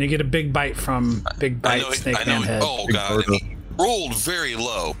 And you get a big bite from Big Bite Snake Man Head. Oh god, and he rolled very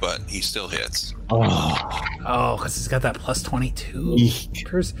low, but he still hits. Oh, because he's got that plus 22.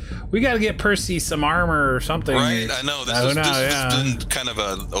 We got to get Percy some armor or something. Right, I know this I is don't know, this yeah. has been kind of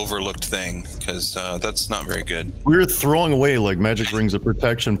an overlooked thing because that's not very good. We're throwing away like magic rings of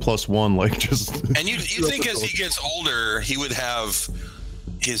protection +1, like just. And you think as he gets older, he would have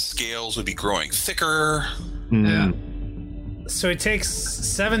his scales would be growing thicker. Yeah. So he takes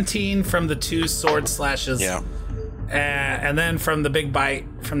 17 from the 2 sword slashes. Yeah. And then from the big bite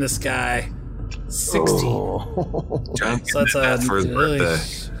from this guy, 16. John, So that's a for his really.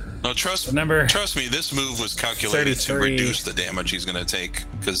 birthday. No, trust Remember- me. This move was calculated to 33. reduce the damage he's going to take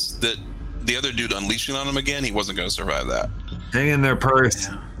because the other dude unleashing on him again, he wasn't going to survive that. Hang in there, Purse.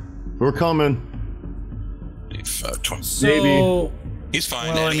 We're coming. So He's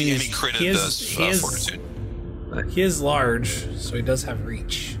fine. Well, I and, mean, he critted he is- this he is- fortitude. he is large, so he does have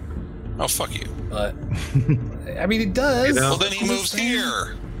reach. Oh, fuck you. But I mean, he does. Well, then he moves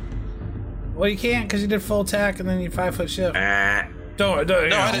here. Well, you can't because you did full attack and then you 5-foot shift. Don't. No,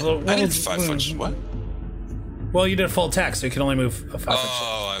 I didn't 5 foot. What? Well, you did a full attack, so you can only move a 5-foot shift.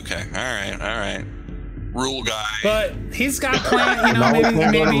 Oh, okay. All right. Rule guy. But he's got plan. You know, Now we're playing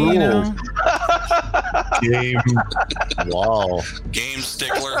by maybe the you know. Game. Wow. Game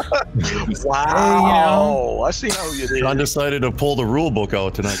stickler. Wow. I see how you did. John decided to pull the rule book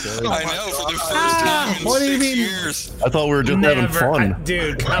out tonight, guys. I know for the first time in what do you 6 mean? years. I thought we were just having Never, fun.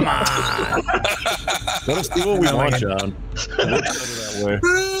 dude. Come on. Let us do what we Oh, want, my John. That way.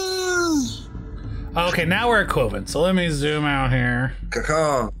 Okay, now we're at Quoven. So let me zoom out here.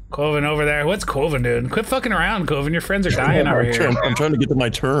 Quoven over there. What's Quoven doing? Quit fucking around, Quoven. Your friends are dying over here. I'm trying to get to my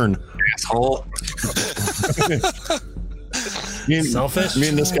turn. Asshole. Selfish? Me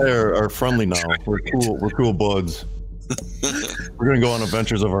and this guy are friendly now. We're cool. We're cool buds. We're gonna go on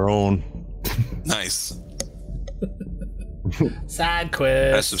adventures of our own. Nice. Side I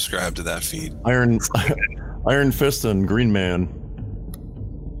quest. subscribe to that feed. Iron Fist and Green Man.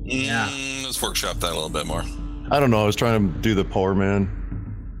 Yeah. Let's workshop that a little bit more. I don't know. I was trying to do the Power Man.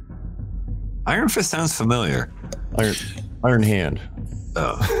 Iron Fist sounds familiar. Iron Hand.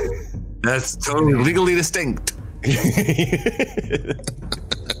 Oh. That's totally legally distinct.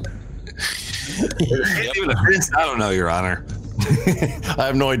 I don't know, Your Honor. I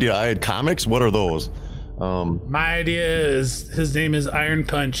have no idea. I had comics. What are those? My idea is his name is Iron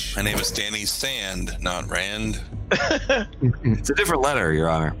Punch. My name is Danny Sand, not Rand. It's a different letter, Your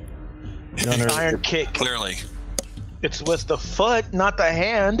Honor. Iron kick. Clearly. It's with the foot, not the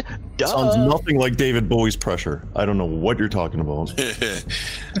hand. Duh. Sounds nothing like David Bowie's Pressure. I don't know what you're talking about.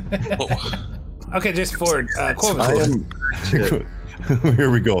 Okay, Jason Ford. Quoven. I am. Here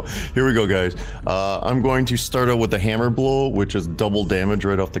we go. Here we go, guys. I'm going to start out with the hammer blow, which is double damage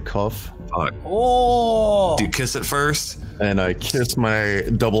right off the cuff. Oh. Do you kiss it first? And I kiss my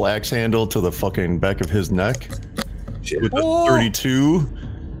double axe handle to the fucking back of his neck with the 32.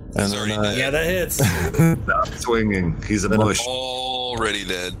 And then Yeah, that hits. Stop swinging. He's a mush. Already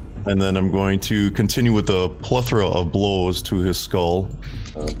dead. And then I'm going to continue with a plethora of blows to his skull.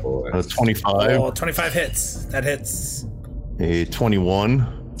 Oh boy. 25, Oh, 25 hits. That hits. a 21.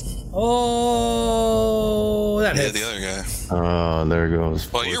 Oh, that Yeah, hits. the other guy. There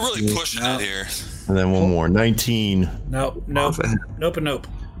goes. Well, you're really pushing it here. And then one more, 19. Nope. Nope. Nope.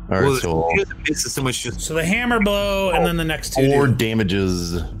 All right, so It's so much just So the hammer blow and then the next two. 4 do.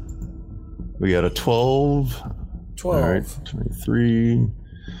 damages. We got a 12. 12. All right, 23.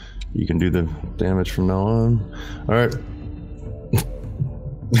 You can do the damage from now on. All right.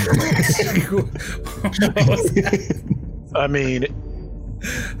 What was that? I mean,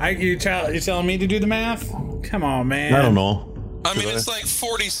 You're telling me to do the math? Come on, man. I don't know. I mean, it's like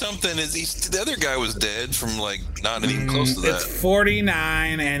 40 something. The other guy was dead from like not even close to It's that.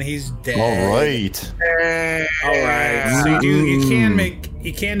 49, and he's dead. All right. All right. So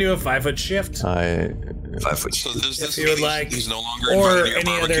you can do a 5-foot shift, 5 foot. So does this if you would mean like, he's no longer or invited to your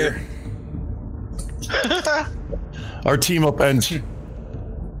any barbecue? other. Our team up ends.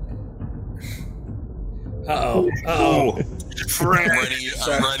 Uh oh. I'm writing you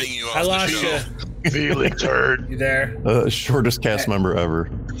off I the lost show. you. Feeling turd. You there? Shortest cast member ever.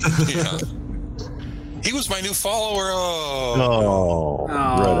 Yeah. He was my new follower. Oh,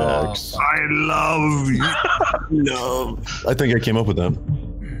 Oh. Red X. I love you. No. I think I came up with them.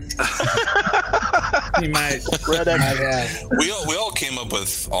 You might. Red X. might have. We all came up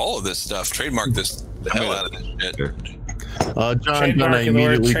with all of this stuff. Trademark this the hell out of this shit. John Trademark gonna the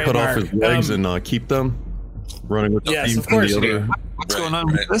word immediately cut off his trademark. legs and keep them. Running with the Yes, theme of from course the you other. do. What's going on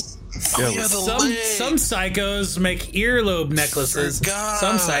with this? Oh, yeah, the Some leg. psychos make earlobe necklaces. Forgot.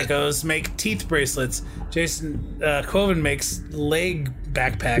 Some psychos make teeth bracelets. Jason Quoven makes leg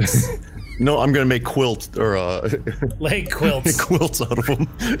backpacks, No, I'm gonna make quilts or leg quilts. quilts out of them,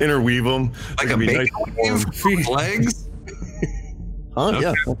 interweave them. Like a bacon weave? Legs? Huh?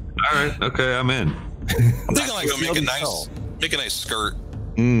 Yeah. All right. Okay, I'm in. I'm thinking like make a nice skirt.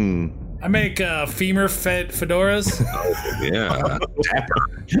 Mm. I make femur fedoras. Yeah.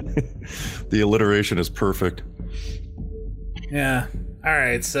 The alliteration is perfect. Yeah. All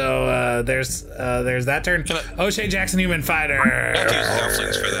right. So there's that turn. O'Shea Jackson, human fighter. Don't use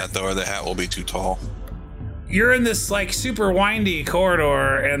halflings for that though, or the hat will be too tall. You're in this like super windy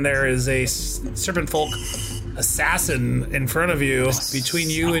corridor, and there is a serpent folk assassin in front of you, between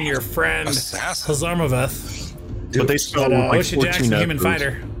you and your friend Assassin? Hazarmaveth. But they spell But with like O'Shea 14 Jackson, human F's.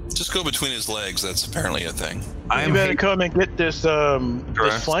 fighter. Just go between his legs. That's apparently a thing. You better come and get this Correct.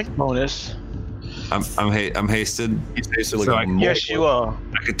 this flank bonus. I'm hasted. He's basically So like I- Yes, you are.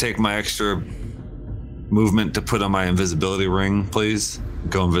 I could take my extra movement to put on my invisibility ring, please.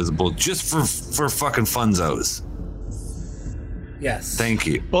 Go invisible, just for fucking funzos. Yes. Thank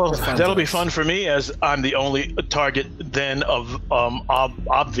you. Well, that'll be fun for me as I'm the only target then of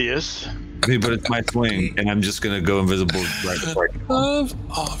obvious. I mean, but it's my swing, and I'm just gonna go invisible right before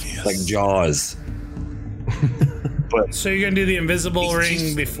Obvious. like Jaws. So you're gonna do the invisible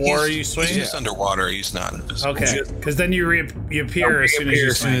ring before you swing? He's just underwater. He's not invisible. Okay, because then you appear as soon as you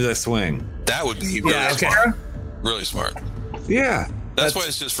As soon as swing. I swing. That would be really Yeah, okay. smart. Really smart. Yeah. That's why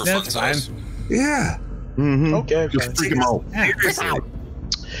it's just for fun That's size. fine. Yeah. Mm-hmm. Okay. Just fine. freak him out. Yeah.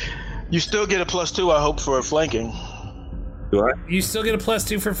 You still get a +2, I hope, for flanking. Do I? You still get a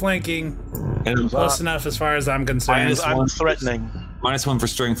 +2 for flanking. And Close enough as far as I'm concerned. Minus I'm one. threatening. -1 for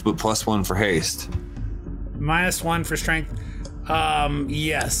strength, but +1 for haste. -1 for strength.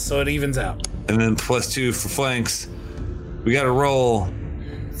 Yes, so it evens out. And then +2 for flanks. We got to roll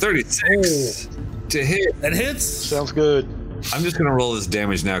 36 to hit. That hits. Sounds good. I'm just gonna roll this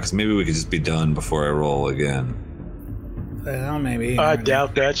damage now because maybe we could just be done before I roll again. Well, maybe. I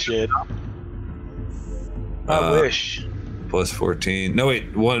doubt that shit. I wish. +14. No,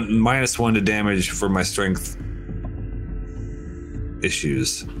 wait. -1 to damage for my strength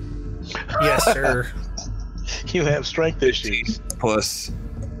issues. Yes, sir. You have strength issues. Plus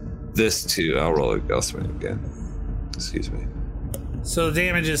this too. I'll roll it. I'll swing again. Excuse me. So the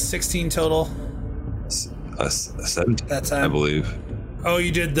damage is 16 total. A 17, That I time. believe. Oh,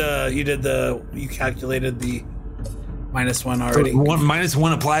 you calculated the -1 already.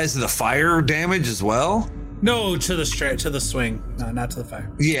 -1 applies to the fire damage as well. No, to the swing. No, not to the fire.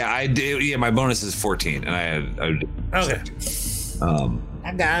 Yeah, I did. Yeah, my bonus is 14, and I Okay.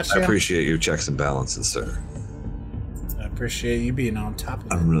 I got I you. appreciate your checks and balances, sir. I appreciate you being on top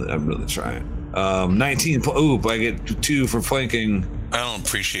of it. I'm really trying. 19. Ooh, I get 2 for flanking. I don't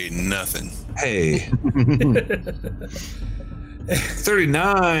appreciate nothing. Hey.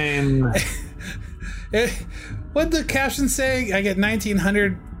 39. What'd the caption say? I get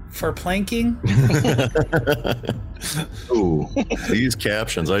 1900 for planking. Ooh, these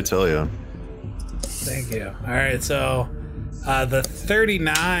captions, I tell you. Thank you. All right, so the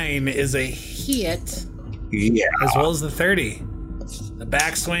 39 is a hit, Yeah. as well as the 30. The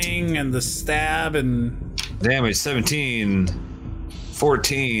backswing and the stab and Damage 17.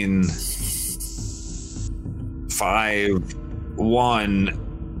 14. 5. 1.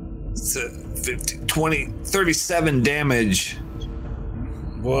 15, 20. 37 damage.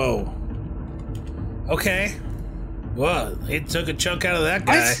 whoa. Okay. Whoa, it took a chunk out of that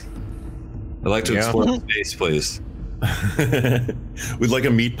guy. What? I'd like to Yeah. explore the space, please. We'd like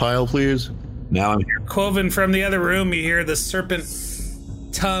a meat pile, please. Now I'm here. Quoven from the other room, you hear the serpent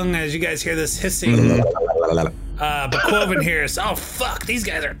tongue as you guys hear this hissing. But Quoven hears, "Oh fuck, these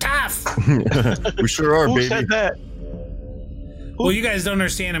guys are tough." We sure are, Who baby. said that? Well, you guys don't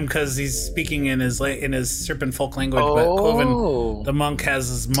understand him because he's speaking in his serpent folk language. But Quoven, the monk, has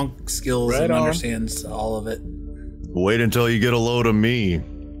his monk skills and understands all of it. Wait until you get a load of me.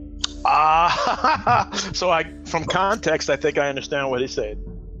 So from context, I think I understand what he said.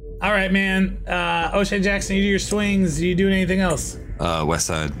 All right, man. O'Shea Jackson, you do your swings. Do you do anything else? West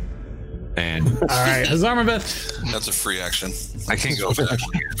side. And all right, Hazarmaveth. That's a free action. I can't go for that.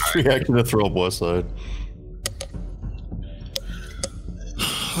 Free action to throw up West side.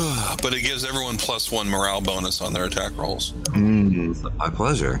 But it gives everyone +1 morale bonus on their attack rolls. My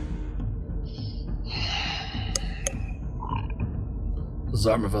pleasure.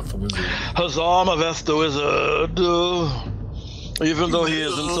 Hazarmaveth the wizard. Hazarmaveth the wizard. Even though he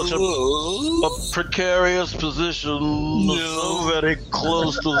is in such a precarious position, so very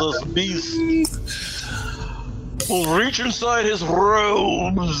close to this beast, will reach inside his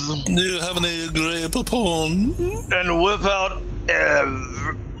robes. Do you have any grape upon? And whip out a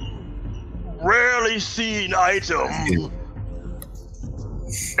rarely seen item.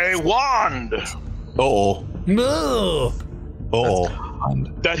 A wand. Uh-oh. No. Uh-oh.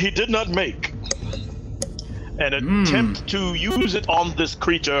 That he did not make. And attempt to use it on this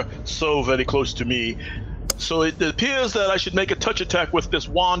creature so very close to me. So it appears that I should make a touch attack with this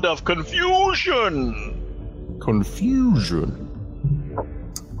wand of confusion. Confusion.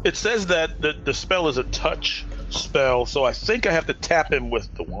 It says that the spell is a touch spell, so I think I have to tap him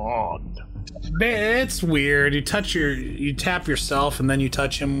with the wand. It's weird. You tap yourself and then you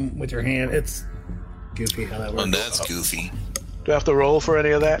touch him with your hand. It's goofy how that works. And that's goofy. Do I have to roll for any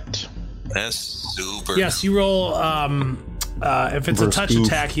of that? That's super. Yes, you roll. If it's a touch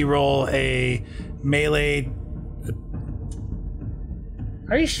attack, you roll a melee.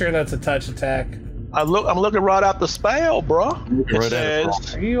 Are you sure that's a touch attack? I'm looking right at the spell, bro. It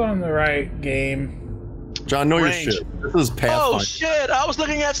says, are you on the right game? John, know your range. shit. This is Pathfinder. Oh shit! I was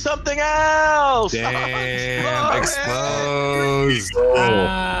looking at something else. Damn, exposed.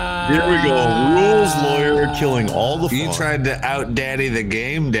 Here we go. Rules lawyer killing all the fun. You tried to out daddy the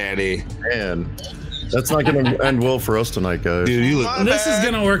game, daddy. Man, that's not going to end well for us tonight, guys. Dude, you look. This is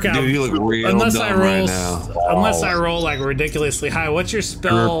gonna work out. Dude, you look real unless dumb I roll, right now. Unless I roll like ridiculously high. What's your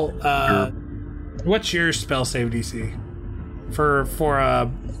spell? What's your spell save DC for a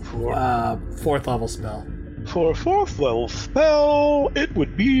 4th level spell? For a 4th level spell, it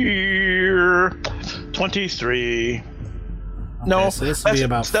would be 23. No, so this would be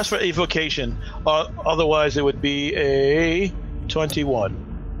about. That's for evocation. Otherwise, it would be a 21.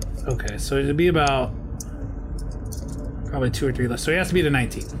 Okay, so it'd be about probably 2 or 3 less. So it has to be the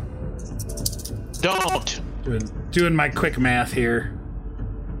 19. Don't. Doing my quick math here.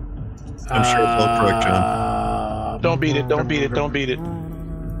 I'm sure it's all correct, John. Don't beat it. Don't beat it. Don't beat it.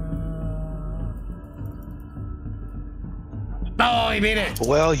 Oh, he beat it.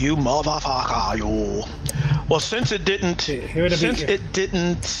 Well, you motherfucker, you. Well, since it didn't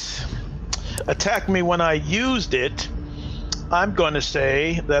attack me when I used it, I'm going to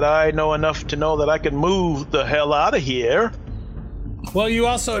say that I know enough to know that I can move the hell out of here. Well, you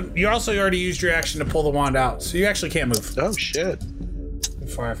also already used your action to pull the wand out, so you actually can't move. Oh shit.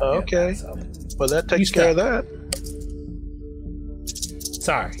 Before I forget okay. that, so. Well, that takes care of that.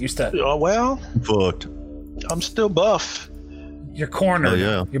 Sorry, you stuck. Oh well. Fucked. I'm still buff. You're cornered. Oh,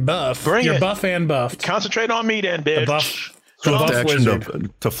 yeah. You're buff. Bring You're it. buff and buffed. Concentrate on me then, bitch. The buff Action wizard.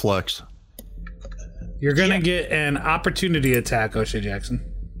 to flex. You're gonna get an opportunity attack, O'Shea Jackson.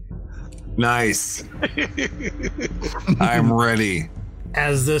 Nice. I'm ready.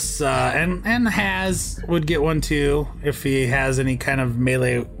 As this and Haz would get one too if he has any kind of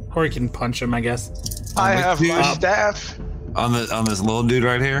melee, or he can punch him, I guess. I have my staff. On this little dude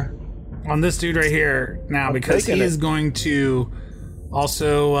right here. On this dude right here now, because he is going to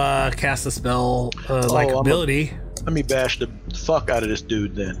also cast a spell ability. Let me bash the fuck out of this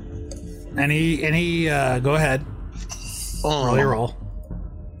dude then. And he go ahead. Roll your roll.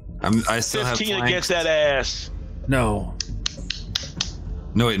 I still have 15 flanks. against that ass. No.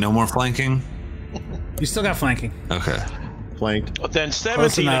 No, wait, no more flanking? You still got flanking. Okay. Flanked. But then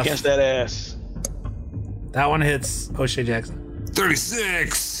 17 enough. against that ass. That one hits O'Shea Jackson.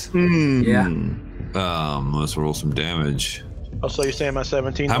 36! Yeah. Let's roll some damage. Oh, so you're saying my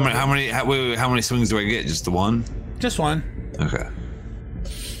 17? How many swings do I get? Just the one? Just one. Okay.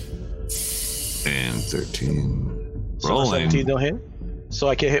 And 13. So Rolling. 17 don't hit? So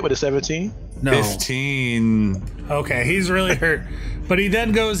I can't hit with a 17? No. 15. Okay, he's really hurt. But he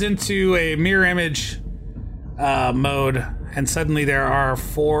then goes into a mirror image mode and suddenly there are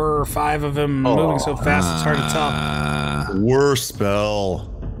 4 or 5 of them moving so fast it's hard to tell. Worst spell.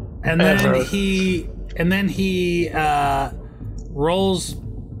 And then he rolls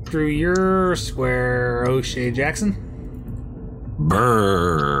through your square, O'Shea Jackson.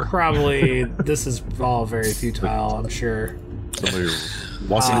 Brr. Probably this is all very futile, I'm sure. Somebody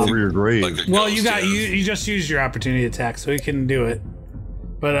walking over your grave. Like a Well, ghost, you got yeah. you just used your opportunity attack, so he can do it.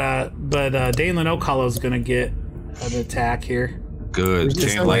 But Dalen O'Callow's gonna get an attack here. Good.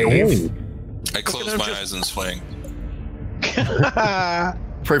 Just Chain like- lightning. I close my eyes and swing.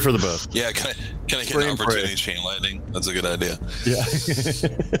 Pray for the best. Yeah, can I get Pray an and opportunity pray. chain lightning? That's a good idea. Yeah.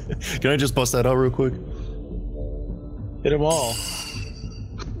 Can I just bust that out real quick? Hit them all.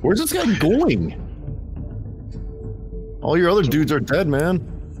 Where's this guy going? All your other dudes are dead, man.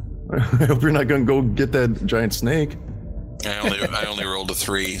 I hope you're not gonna go get that giant snake. I only rolled a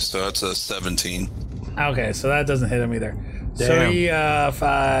 3, so that's a 17. Okay, so that doesn't hit him either. So Damn. he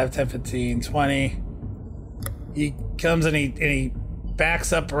 5, 10, 15, 20. He comes and he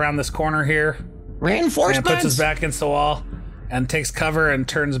backs up around this corner here. And puts his back against the wall and takes cover and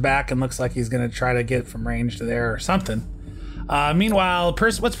turns back and looks like he's going to try to get from range to there or something. Meanwhile,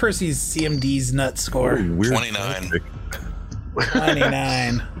 what's Percy's CMD's nut score? Weird 29. tactic.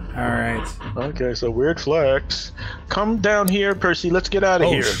 29. All right. Okay, so weird flex. Come down here, Percy. Let's get out of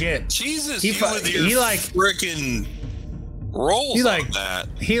Oh, here. shit. Jesus, He you fu- with your he, like- freaking rolls He, like- on that.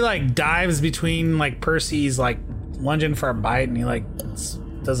 He, like, dives between, like, Percy's, like, lunging for a bite, and he, like,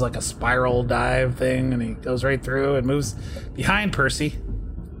 does, like, a spiral dive thing, and he goes right through and moves behind Percy.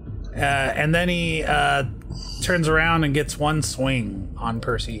 And then he turns around and gets one swing on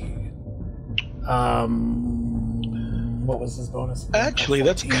Percy. What was his bonus? Actually,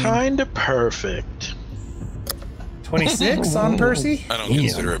 that's 14. kind of perfect. 26 on Percy I don't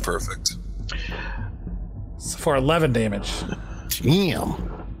consider it perfect. for 11 damage. Damn.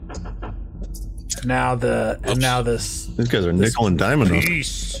 And now this These guys are nickel and diamond us.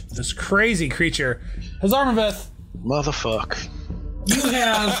 beast, this crazy creature, Hazarmaveth, Motherfuck. you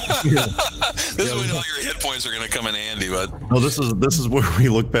have This is when all your hit points are going to come in handy, bud. No, this is where we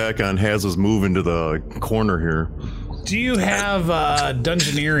look back on Haz's move into the corner here. do you have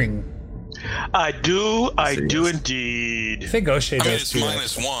dungeoneering? I do Yes. indeed. I think O'Shea I mean, does it's too.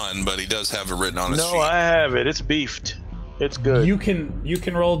 -1, but he does have it written on his No, sheet. I have it. It's beefed. It's good. You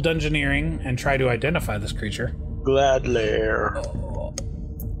can roll dungeoneering and try to identify this creature. Gladly.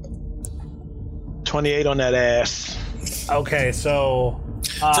 28 on that ass. Okay, so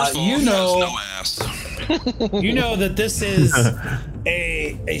First of all, you he has know no ass. you know that this is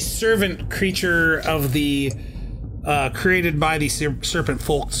a servant creature of the created by the serpent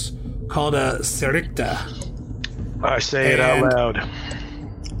folks called a Sericta. I say it And- out loud.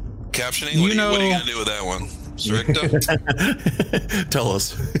 Captioning? You What are you know- going to do with that one? Stricta? Tell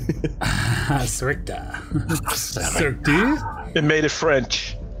us. Sericta. Sericta. It made it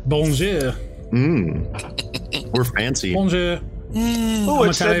French. Bonjour. We're fancy. Bonjour. Oh,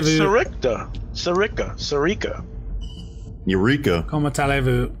 it said allez-vous? Sarika. Eureka. Comment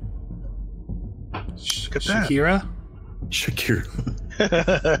allez-vous? Look at that. Shakira? Shakira.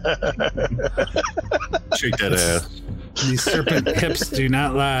 Shake that ass. These serpent hips do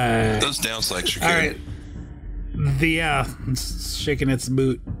not lie. Those downs like Shakira. All right. It's shaking its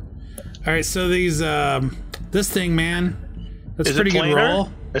boot. All right, so these this thing, man, that's Is pretty it good planar? roll.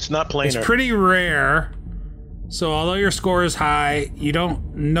 It's not planar. It's pretty rare. So although your score is high, you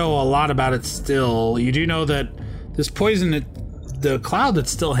don't know a lot about it still. You do know that this poison, the cloud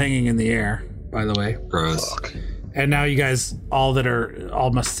that's still hanging in the air, by the way. Gross. And now you guys all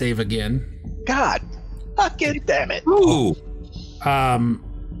must save again. God. Fucking damn it. Ooh.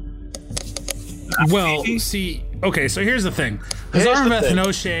 Well, see, okay, so here's the thing. Here's the Hazarmaveth thing. and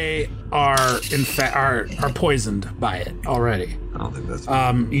O'Shea are poisoned by it already. I don't think that's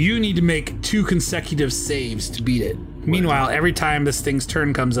You need to make 2 consecutive saves to beat it. Meanwhile, every time this thing's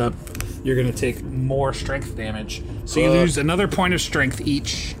turn comes up, you're going to take more strength damage. So you lose another point of strength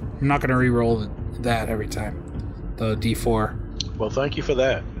each. I'm not going to re-roll that every time. The D4. Well, thank you for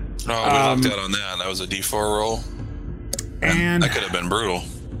that. Oh, we lucked out on that. That was a D4 roll. And That could have been brutal.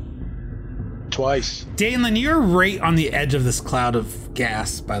 Twice. Danelin, you're right on the edge of this cloud of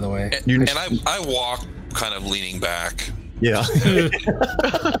gas, by the way. And I walk kind of leaning back. Yeah.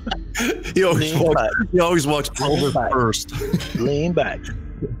 he always walks forward first. Lean back.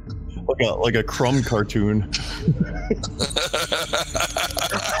 Like a Crumb cartoon.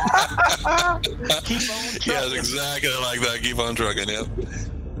 Yeah, it's exactly like that. Keep on trucking, yeah.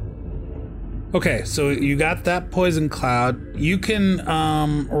 Okay, so you got that poison cloud. You can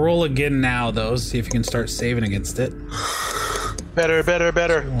roll again now, though. See if you can start saving against it. Better.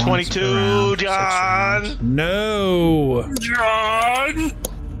 22, John. No. John,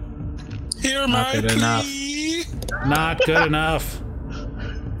 hear my good enough. plea. Not good enough.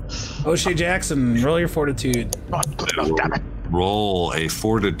 O'Shea Jackson, roll your fortitude. Not good enough, damn it. Roll a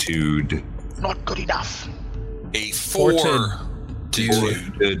fortitude. Not good enough. A 4.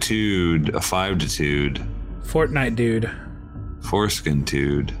 Fortitude. A 5-tude. Fortnite dude.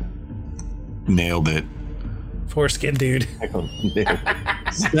 Foreskin-tude. Nailed it. Foreskin dude.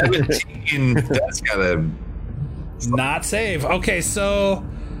 17. That's gotta. Not save. Okay, so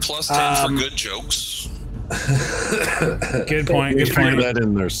Plus 10 for good jokes. good point. Good Figure point. that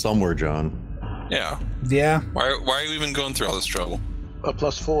in there somewhere, John. Yeah. Yeah. Why are you even going through all this trouble? A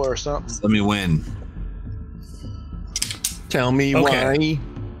 +4 or something. Let me win. Tell me Okay.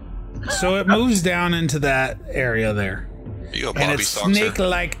 why. So it moves down into that area there. You go, And Bobby its Soxer.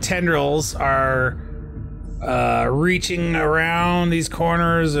 snake-like tendrils are reaching around these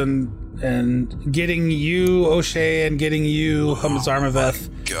corners and getting you, O'Shea, and getting you, Hamzarmaveth,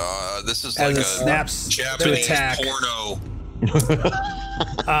 God, this is as like it snaps to Japanese attack. porno.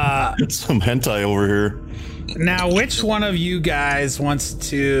 Some hentai over here. Now, which one of you guys wants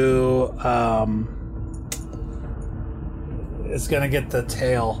to is gonna get the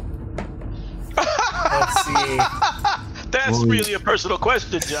tail? Let's see. That's really a personal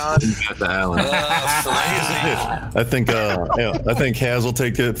question, John. Got the Allen. I think Haz will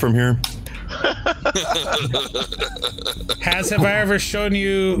take it from here. Have I ever shown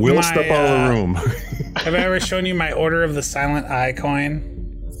you We'll my, step out of the room. Have I ever shown you my Order of the Silent Eye coin?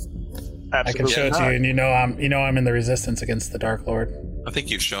 I can show it to you, and you know I'm in the resistance against the Dark Lord. I think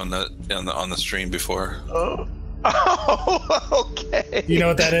you've shown that on the stream before. Oh, okay. You know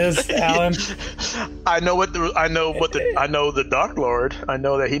what that is, Alan? I know the Dark Lord. I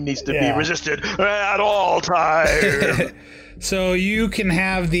know that he needs to Yeah. be resisted at all times. So you can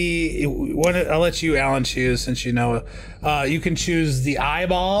have I'll let you, Alan, choose since you know. You can choose the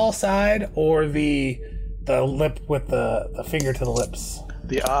eyeball side or the lip with the finger to the lips.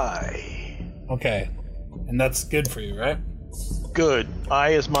 The eye. Okay, and that's good for you, right? Good. Eye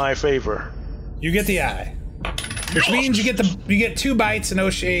is my favor. You get the eye, which means you get 2 bites, and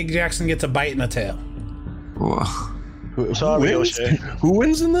O'Shea Jackson gets a bite and a tail. Whoa. Sorry, wins? O'Shea. Who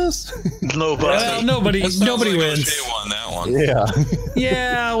wins in this? Nobody. Well, nobody Sounds like wins. O'Shea won that one. Yeah.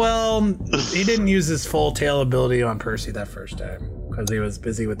 Yeah, well, he didn't use his full tail ability on Percy that first time because he was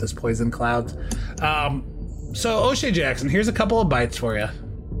busy with his poison clouds. So O'Shea Jackson, here's a couple of bites for you.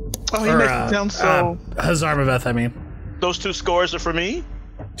 Oh, he makes it sound so. Hazarmaveth, I mean. Those 2 scores are for me?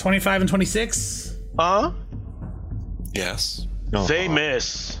 25 and 26. Huh? Yes. No. They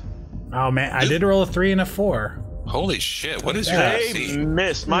miss. Oh man, I did roll a 3 and a 4. Holy shit! What is your They AC?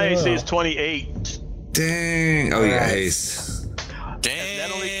 miss. My AC is 28. Dang. Oh, yeah, Ace. Dang.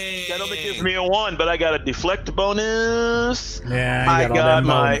 That only gives me a 1, but I got a deflect bonus. Yeah, I you got all got them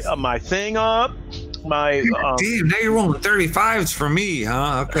my bones. my thing up. My Damn, now you're rolling 35s for me,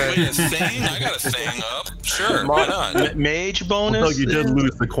 huh? Wait, Okay. a thing? I got a thing up. Sure, why not? mage Doug, bonus. you did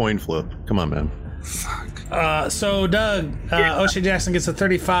lose the coin flip. Come on, man. So Doug, O'Shea Jackson gets a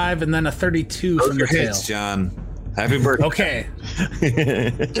 35 and then a 32 Those from are the tail. hits, John. Happy birthday. Okay.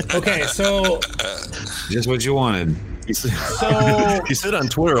 Okay, so Just what you wanted. He said, so he said on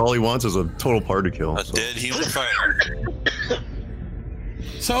Twitter all he wants is a total party kill. A So. dead human fighter.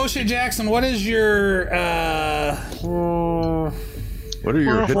 O'Shea Jackson, what is your What are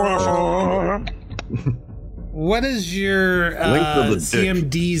your hit points? what is your Length of the dick.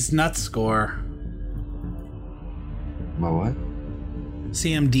 CMD's nut score? My what?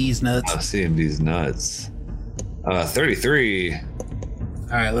 CMD's nuts. Oh, CMD's nuts. 33. All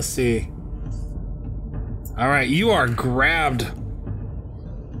right, let's see. All right, you are grabbed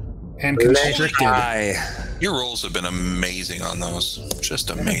and constricted. Your rolls have been amazing on those. Just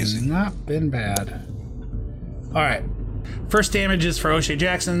amazing. Not been bad. All right, first damage is for O'Shea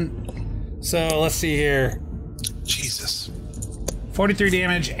Jackson. So let's see here. Jesus. 43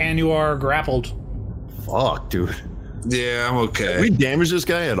 damage, and you are grappled. Fuck, dude. Yeah, I'm okay. We damaged this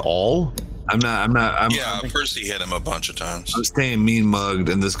guy at all? I'm Yeah, Percy hit him a bunch of times. I'm staying mean mugged,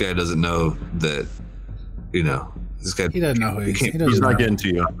 and this guy doesn't know that, this guy. He doesn't know who he is. He He's doesn't not know. getting to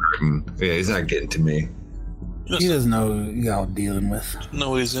you. Yeah, he's not getting to me. He doesn't know who y'all dealing with.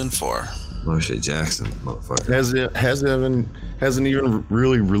 Know what he's in for. O'Shea Jackson, motherfucker. Hasn't even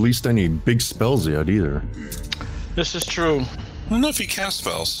really released any big spells yet either. This is true. I don't know if he casts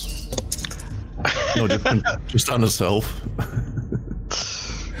spells. No, just on himself.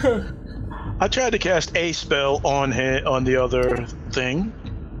 I tried to cast a spell on the other thing.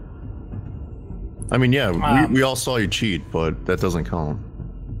 I mean, yeah, we all saw you cheat, but that doesn't count.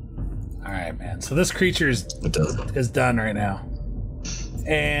 All right, man. So this creature is done right now.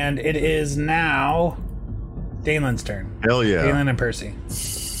 And it is now Danelin's turn. Hell yeah. Danelin and Percy.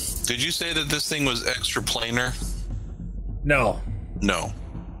 Did you say that this thing was extra planar? No. No.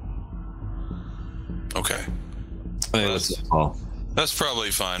 Okay. That's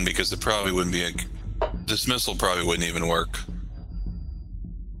probably fine because it probably wouldn't be dismissal probably wouldn't even work.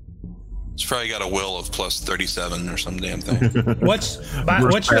 It's probably got a will of plus 37 or some damn thing. What's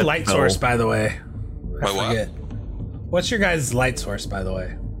your light source, by the way? My what? What's your guys' light source, by the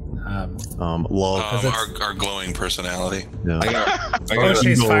way? Love. Our glowing personality. Yeah. I got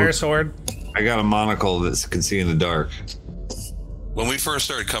O'Shea's fire sword. I got a monocle that can see in the dark. When we first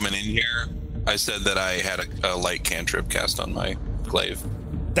started coming in here, I said that I had a light cantrip cast on my glaive.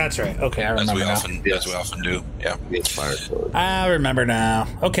 That's right. Okay, I remember now. As we often do. Yeah. It's fire sword. I remember now.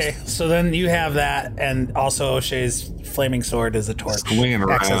 Okay, so then you have that, and also O'Shea's flaming sword is a torch. Swinging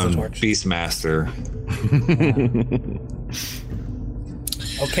Acts as a around, torch. Beastmaster.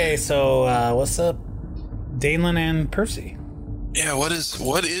 Okay, so what's up, Danelin and Percy? Yeah, what is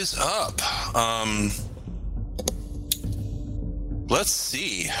up? Let's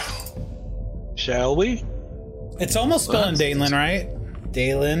see. Shall we? It's almost spelling Danelin, right?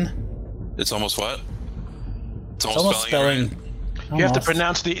 Danelin. It's almost what? It's almost spelling. Right? You have to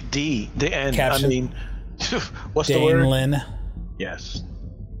pronounce the D, the N. Caption. I mean, what's the word? Danelin. Yes.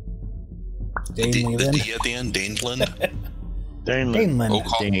 The D at the end, Danelin. Danelin.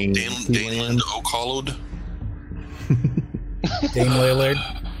 Danelin O'Collowed. Dane Lillard.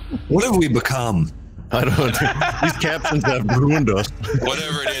 What have we become? I don't know. These captions have ruined us.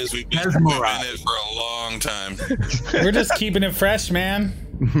 Whatever it is, we've been in it for a long time. We're just keeping it fresh, man.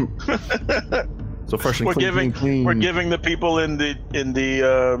 So fresh and clean. We're giving the people in the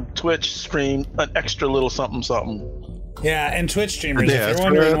Twitch stream an extra little something. Yeah, and Twitch streamers, if you're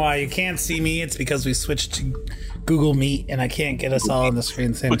wondering why you can't see me, it's because we switched to Google Meet and I can't get us all on the screen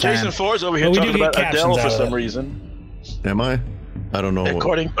at the same time. Jason Ford's over here talking about Adele for some reason. Am I? I don't know.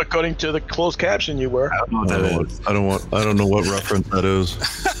 According to the closed caption, you were. I don't know what reference that is.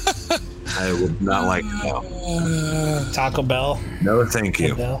 I would not like to know. Taco Bell. No, thank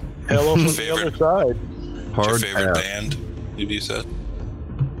you. Hello from the other side. Your favorite band? Maybe you said.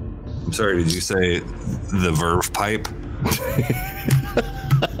 I'm sorry. Did you say the Verve Pipe?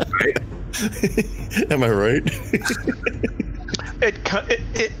 Right? Am I right? It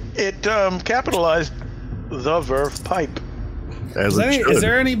capitalized the Verve Pipe. Is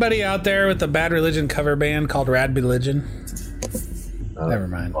there anybody out there with a Bad Religion cover band called Rad Religion? Never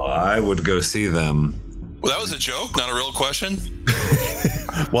mind. Well, I would go see them. Well, that was a joke, not a real question.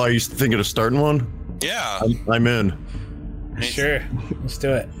 Why, are you thinking of starting one? Yeah. I'm in. Sure. Let's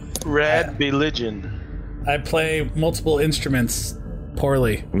do it. Rad Religion. I play multiple instruments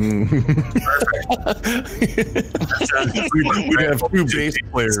poorly. We have two bass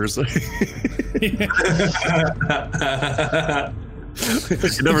players.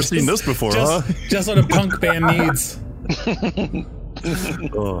 You've never seen this before, huh? Just what a punk band needs.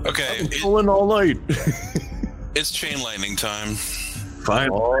 Okay. I'm pulling all night. It's chain lightning time.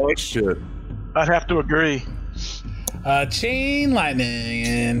 Fine. Oh, shit. I'd have to agree. Chain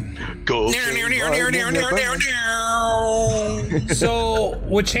lightning. Go. So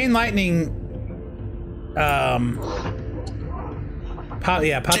with chain lightning, pop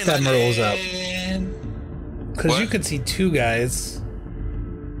that rolls up because you could see two guys.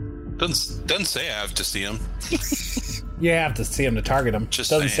 Doesn't say I have to see them. You have to see them to target them. Just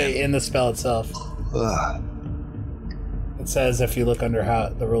doesn't saying. say in the spell itself. It says if you look under how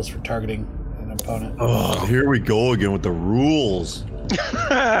the rules for targeting an opponent. Oh, here we go again with the rules.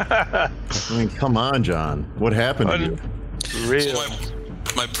 I mean, come on, John. What happened to you? Real. So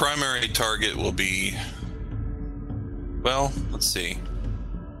my primary target will be. Well, let's see.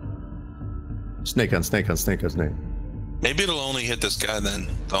 Snake on snake on snake on snake. Maybe it'll only hit this guy then,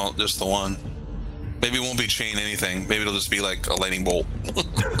 just the one. Maybe it won't be chain anything. Maybe it'll just be like a lightning bolt.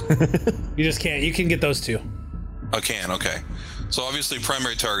 You just can't. You can get those two. I can, okay. So obviously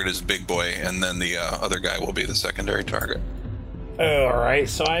primary target is big boy, and then the other guy will be the secondary target. All right,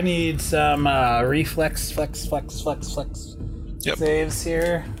 so I need some reflex, flex Yep. saves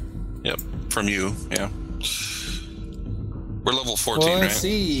here. Yep, from you, yeah. We're level 14, Well, right? let's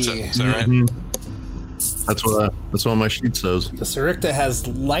see. Is that right? Mm-hmm. That's what my sheet says. The Saricta has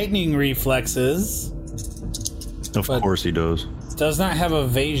lightning reflexes. Of course he does. Does not have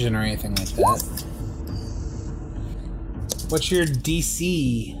evasion or anything like that. What's your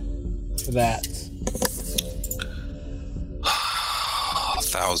DC for that?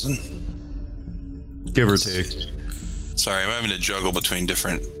 1,000. Give or take. Sorry, I'm having to juggle between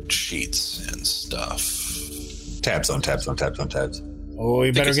different sheets and stuff. Tabs on tabs. Oh,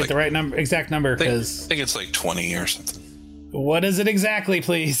 you better it's get like- the right number, exact number, I because think it's like 20 or something. what is it exactly,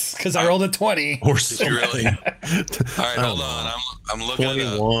 please? Because I rolled a 20. Or Did you really? All right, hold on. I'm looking at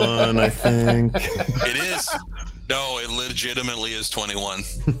it. 21, I think. It is. No, it legitimately is 21.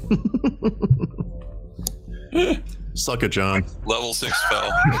 Suck it, John. Level 6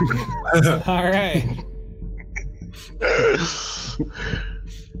 spell. All right.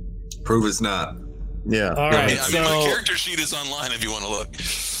 Prove it's not. Yeah. All right. I mean, the So, character sheet is online if you want to look.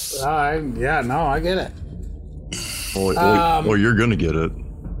 I get it. Well, you're gonna get it.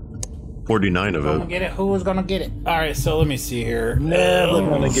 49 of Gonna it. get it. Who was gonna get it? All right. So let me see here. Never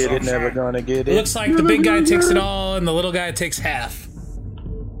gonna get it. Never gonna get It it. looks like the big guy takes it all, and the little guy takes half.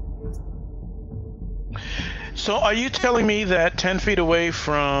 So, are you telling me that 10 feet away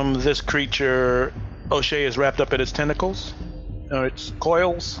from this creature, O'Shea is wrapped up in its tentacles, or its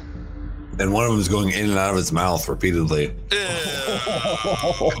coils? And one of them is going in and out of his mouth repeatedly. What?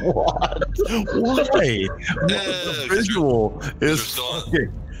 Why? The visual We're is still on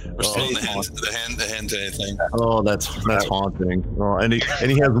fucking. the hand to anything. Oh, that's haunting. Oh, and he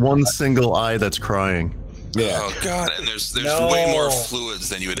has one single eye that's crying. Yeah. Oh god, and there's No. way more fluids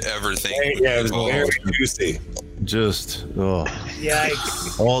than you would ever think. Yeah, it was Oh, very juicy. Just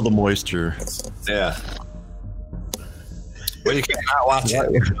Yikes. all the moisture. Yeah. Well, you can't not watch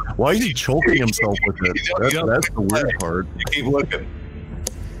it. Why is he choking himself with it? That's the weird part. You keep looking.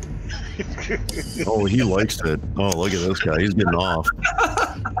 Oh, he likes it. Oh, look at this guy. He's getting off.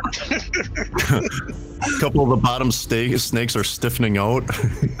 A couple of the bottom snakes are stiffening out.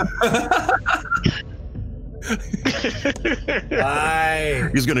 Bye.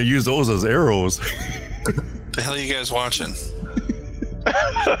 He's gonna use those as arrows. the hell are you guys watching?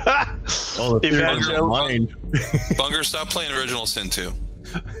 Oh, the theory of Evangel- mind. Bunger, stop playing Original Sin 2.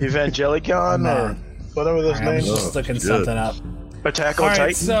 Evangelicon, or whatever this I'm name just is. looking shit. something up. Attack All on right,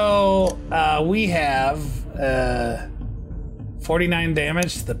 Titan. so we have 49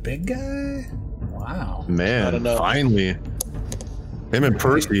 damage to the big guy. Wow. Man, enough. finally. Him and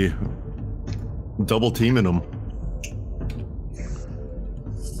Percy double teaming him.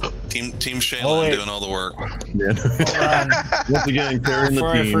 Team Oh, Shaylin wait. doing all the work. Man. Once again, carrying the Before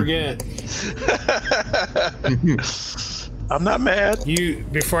I team. forget, I'm not mad.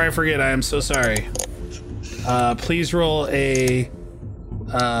 before I forget, I am so sorry. Please roll a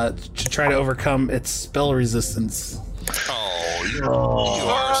to try to overcome its spell resistance. Oh, you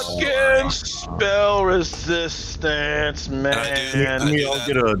are so Fucking spell resistance, man. I We do all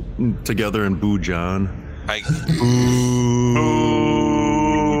that. get together and boo John.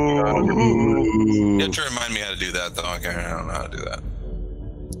 You have to remind me how to do that, though. Okay, I don't know how to do that.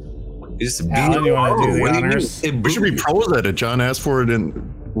 You just Alan, you wanna do the What do you mean? honors? We should be pros at it. John asked for it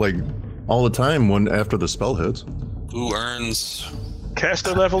in all the time when after the spell hits. Who earns?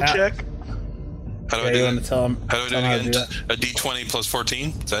 Caster level check. How do Yeah, I you do want it? to tell him? How do I do tell him how it to again? that? A D20 plus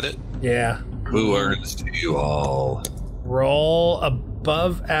 14? Is that it? Yeah. Who earns to you all? Roll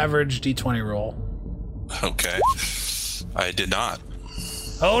above average d20 roll. Okay. I did not.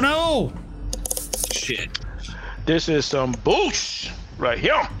 Oh no! Shit. This is some bullshit right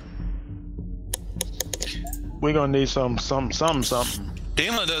here. We're gonna need some.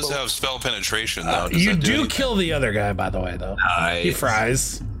 Danelin does have spell penetration, though. Does You that do anything? kill the other guy, by the way, though. He Nice.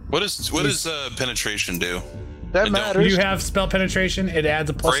 fries. What does penetration do? That don't- matters. You have spell penetration, it adds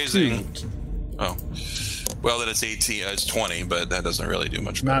a plus Phrasing. 2. Oh. Well, then it's 18. It's 20, but that doesn't really do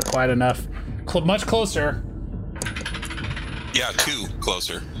much. Not quite enough. Much closer. Yeah, 2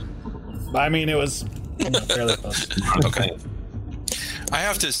 closer. I mean, it was fairly close. Okay. I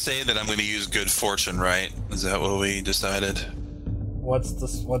have to say that I'm going to use good fortune, right? Is that what we decided? What's it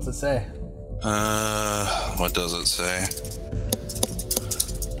say? What does it say?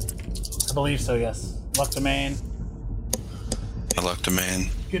 I believe so, yes. Luck domain. Elect a main.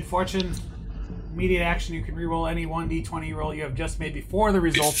 Good fortune. Immediate action, you can reroll any 1d20 roll you have just made before the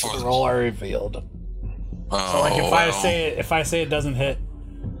results of the roll are revealed. Oh, So, like, if well. I say it doesn't hit,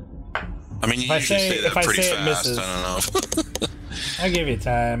 I mean, you I usually say- say that if I pretty say it fast. misses. I don't know. I give you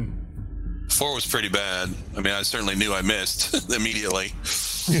time. 4 was pretty bad. I mean, I certainly knew I missed immediately.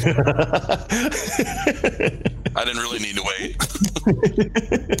 I didn't really need to wait.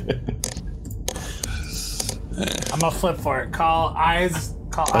 I'm gonna flip for it. Call eyes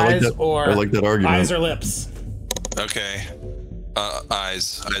I like that- or I like that argument. eyes or lips. Okay.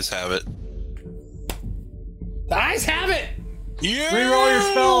 Eyes. Eyes have it. The eyes have it. Yeah. Reroll your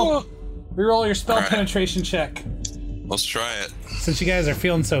spell. Reroll your spell All right. penetration check. Let's try it. Since you guys are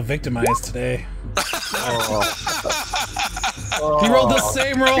feeling so victimized today. You rolled the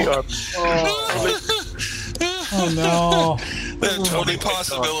same roll. Oh no. There are 20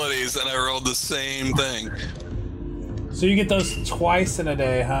 possibilities, and I rolled the same thing. So you get those twice in a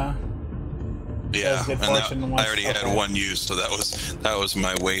day, huh? Yeah, good and fortune once. I already had one use, so that was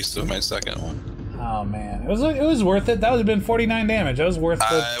my waste of my second one. Oh man, it was worth it. That would have been 49 damage. That was worth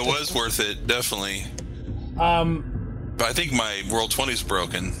it. It was worth it, definitely. But I think my roll 20 is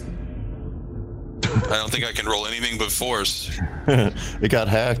broken. I don't think I can roll anything but force. It got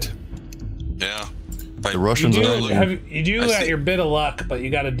hacked. Yeah. The Russians you are. do at your bit of luck, but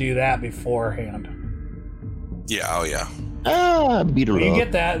you got to do that beforehand. Yeah. Oh yeah. Beat her up. You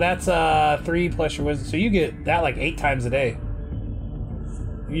get that. That's 3 plus your wisdom, so you get that like 8 times a day.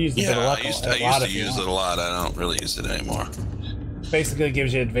 You use the bit of luck I used to use it a lot. I don't really use it anymore. Basically, it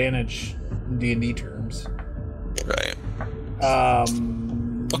gives you advantage in D&D terms. Right.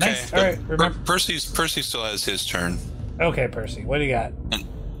 Okay. Nice. All right. Remember. Percy still has his turn. Okay, Percy. What do you got?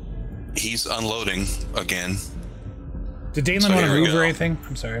 He's unloading again. Did Danelin want to move or anything?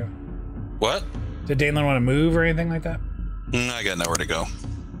 I'm sorry. What? Did Danelin want to move or anything like that? I got nowhere to go.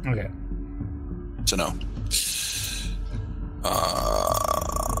 Okay. So no.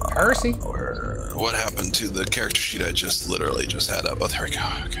 Percy. What happened to the character sheet I literally just had up? Oh, there we go.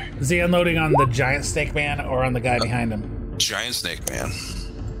 Okay. Is he unloading on the giant snake man or on the guy behind him? Giant snake man.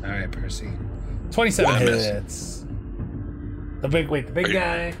 All right, Percy. 27 hits. The big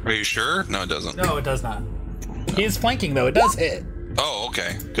guy. Are you sure? No, it doesn't. No, it does not. He is flanking though. It does hit. Oh,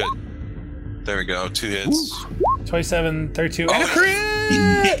 okay. Good. There we go. 2 hits. 27, 32, and a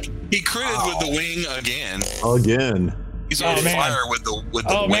crit! He critted with the wing again. Again. He's on fire with the wing.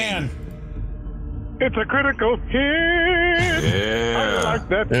 Oh man. It's a critical hit. Yeah. I like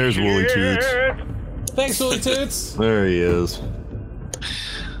that. There's Wooly Toots. Thanks, Wooly Toots. There he is.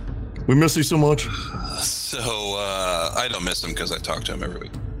 We miss you so much. So I don't miss him because I talk to him every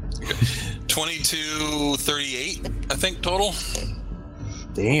week. Okay. 22, 38, I think total.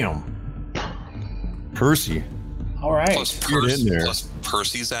 Damn. Percy. All right. Plus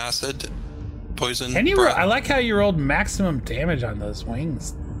Percy's acid poison. Can you? I like how you rolled maximum damage on those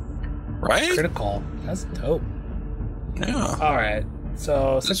wings. Right? Critical. That's dope. Yeah. All right.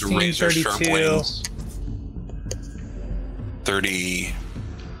 So 16, 32. 30,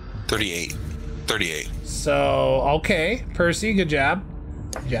 38. 38. So, okay. Percy, good job.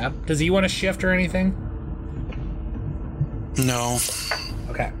 Good job. Does he want to shift or anything? No.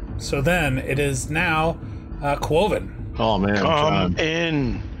 Okay. So then it is now Quoven. Oh, man. Come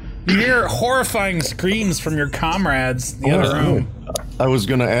in. You hear horrifying screams from your comrades in the other room. I was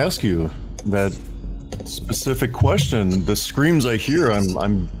going to ask you that specific question. The screams I hear,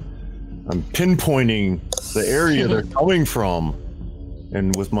 I'm pinpointing the area they're coming from.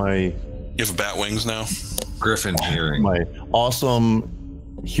 And with my... You have bat wings now? Griffin hearing. My awesome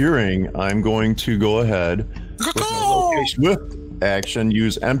hearing, I'm going to go ahead with action,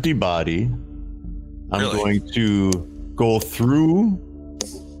 use empty body. I'm going to go through,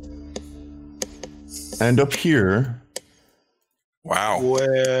 end up here. Wow.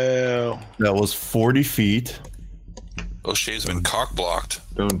 Well, that was 40 feet. O'Shea's been cock blocked.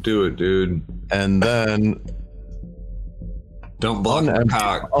 Don't do it, dude. And then don't block the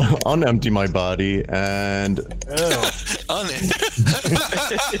cock. Unempty my body and Does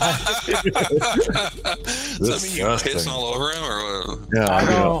that mean you piss all over him, or what?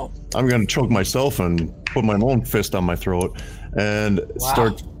 Yeah, I'm gonna choke myself and put my own fist on my throat and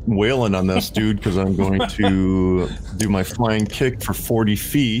start wailing on this dude because I'm going to do my flying kick for 40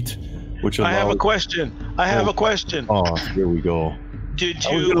 feet. Which I have a question. Oh, here we go. Did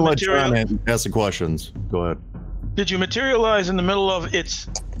I was you gonna let John ask the questions. Go ahead. Did you materialize in the middle of its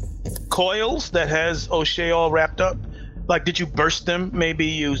coils that has O'Shea all wrapped up? Like, did you burst them? Maybe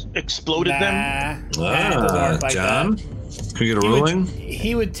you exploded them? It doesn't work like John? that. Can we get a ruling?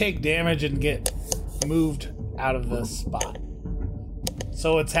 He would take damage and get moved out of the spot.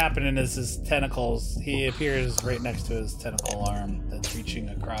 So what's happening is his tentacles, he appears right next to his tentacle arm that's reaching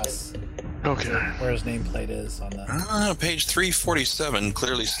across where his nameplate is on the... Page 347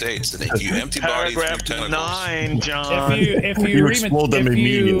 clearly states that if you empty body through tentacles... 9, John. If you explode them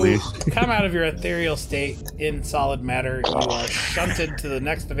immediately. Come out of your ethereal state in solid matter, you are shunted to the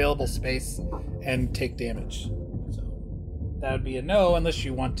next available space and take damage. So that would be a no unless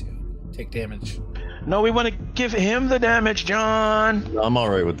you want to take damage. No, we want to give him the damage, John. I'm all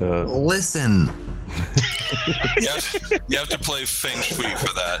right with that. Listen. You have to play Feng Shui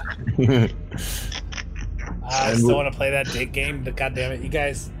for that. I still want to play that date game, but goddamn it, you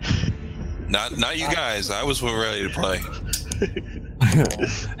guys. Not you guys. I was ready to play.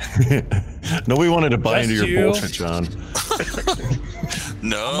 Nobody wanted to buy Just into your you? bullshit, John.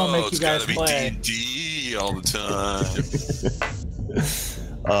 No, make you it's guys gotta be play. D&D all the time.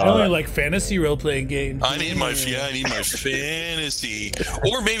 I only like fantasy role-playing games. I need my fantasy,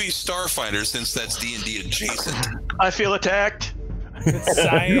 or maybe Starfighter, since that's D&D adjacent. I feel attacked.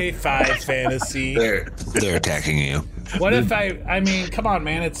 Sci-fi fantasy. They're attacking you. What if I mean, come on,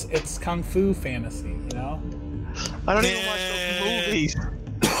 man, it's kung fu fantasy, you know? I don't even watch those movies.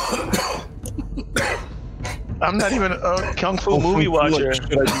 I'm not even a kung fu movie watcher.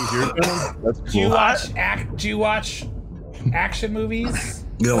 Should I be here, John? That's Do you cool. watch action movies?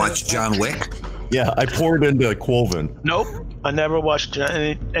 You gonna watch John Wick? Yeah, I poured into Quoven. Nope. I never watched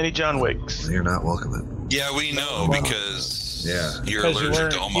any John Wicks. You're not welcome. Yeah, we know because you're Because you allergic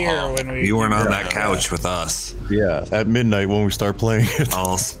weren't to here Omaha. when we. You weren't on that couch with us, Yeah, at midnight when we start playing it.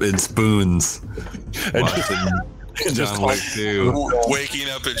 all in spoons, And watching just John Wick 2. Waking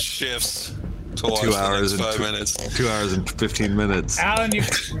up in shifts to watch 2 hours the and next 5 minutes. 2 hours and 15 minutes. Alan,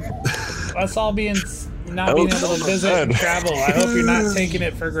 us all being not Oh, being able to visit and God. travel. I hope you're not taking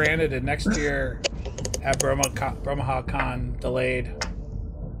it for granted. And next year, at BrahmaCon delayed,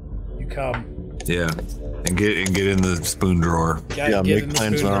 you come. Yeah, and get in the spoon drawer Gotta Yeah, get make in the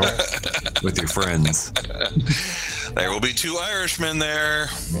plans spoon now. drawer. with your friends. There will be 2 Irishmen there.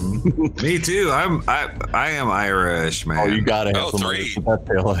 Me too. I am Irish, man. Oh, you gotta have Oh, somebody 3. with that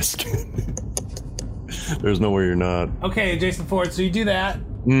tail ice. There's no way you're not. Okay, Jason Ford. So you do that,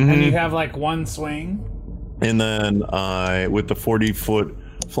 Mhm. and you have like one swing. And then with the 40-foot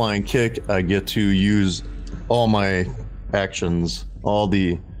flying kick, I get to use all my actions. All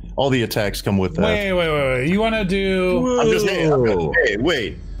the attacks come with that. Wait. You want to do? I'm just saying. Whoa. Hey,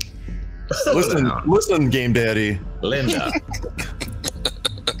 wait. Listen, Game Daddy. Linda.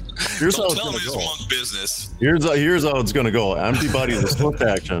 Here's how Don't it's tell him gonna his go. monk business. Here's how it's gonna go. Empty body is a swift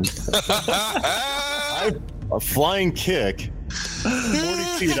action. A flying kick. 40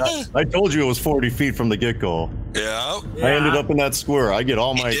 feet. I told you it was 40 feet from the get-go. Yeah. I ended up in that square. I get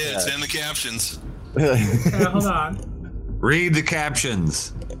all my Yeah, it's attacks. in the captions. Hold on. Read the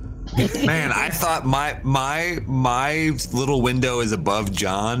captions. Man, I thought my little window is above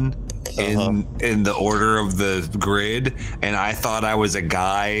John in the order of the grid, and I thought I was a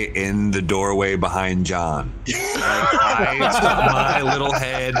guy in the doorway behind John. I stuck my little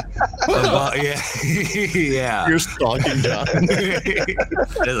head above, yeah. You're stalking John.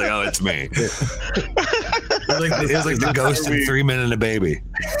 It's like, oh, it's me. It was like the ghost in 3 Men and a Baby.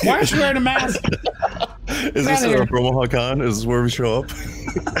 Why aren't you wearing a mask? Is this here. a BrahmaCon? Is this where we show up?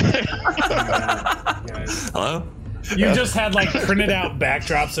 Hello? You just had like printed out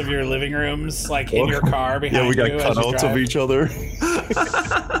backdrops of your living rooms, like in your car behind Yeah, we got you. as you cutouts drive. of each other.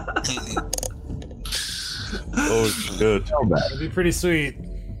 Oh shit! It'd be pretty sweet.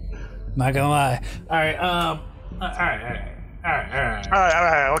 Not gonna lie. All right. All right.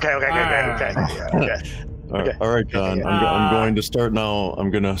 Okay. All right, John. I'm going to start now. I'm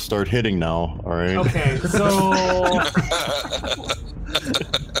gonna start hitting now. All right. Okay. So.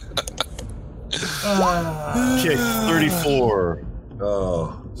 Kick 34.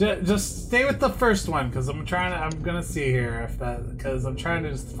 Oh. Just stay with the first one, because I'm gonna see here because I'm trying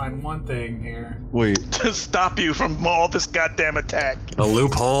to just find one thing here. Wait. To stop you from all this goddamn attack. A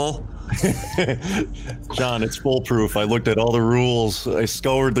loophole? John, it's foolproof. I looked at all the rules. I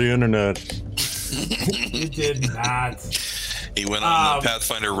scoured the internet. You did not. He went on the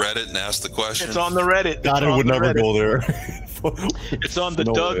Pathfinder Reddit and asked the question. It's on the Reddit. God, It's I on would the never Reddit. go there. It's on the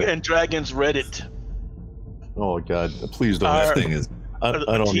No Doug way. and Dragons Reddit. Oh God, please don't. Our- Thing is, I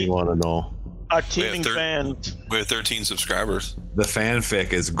don't even want to know. Our teaming fans. We have 13 subscribers. the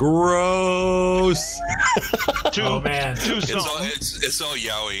fanfic is gross. Oh man. It's all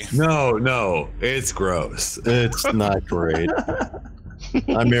yaoi. No, it's gross. It's not great.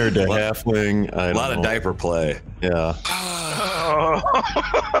 I'm married to a halfling. A lot of diaper play. Yeah.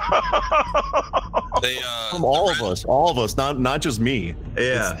 They, From all of us, not just me.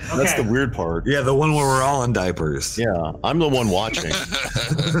 Yeah. That's the weird part. Yeah, the one where we're all in diapers. Yeah, I'm the one watching.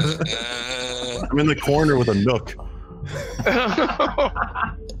 I'm in the corner with a nook.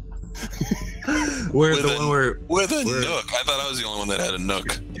 Where With the a- one where with a nook. I thought I was the only one that had a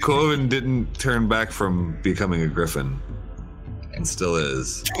nook. Coven didn't turn back from becoming a griffin. And still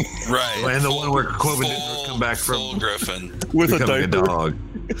is. Right. And the one where Coven didn't come back Full from Griffin. With a becoming a diaper. dog.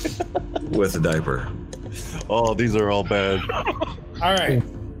 With a diaper. Oh, these are all bad. All right.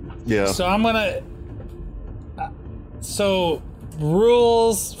 Yeah. So I'm gonna. So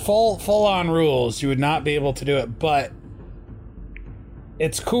rules, full on rules. You would not be able to do it, but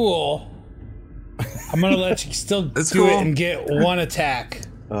it's cool I'm gonna let you still That's do it cool. and get one attack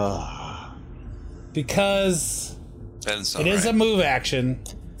because That doesn't sound it is right. a move action,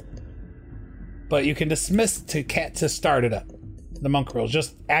 but you can dismiss to start it up. The monk rules,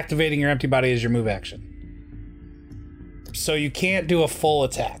 just activating your empty body is your move action. So you can't do a full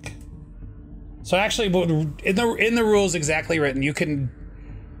attack. So actually, in the rules exactly written, you can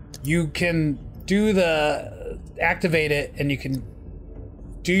do the activate it, and you can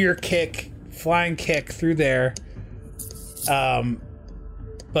do your flying kick through there.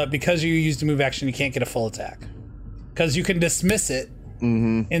 But because you used a move action, you can't get a full attack because you can dismiss it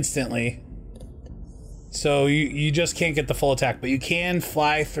instantly. So you just can't get the full attack, but you can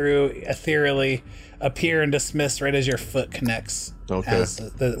fly through ethereally, appear and dismiss right as your foot connects. Okay.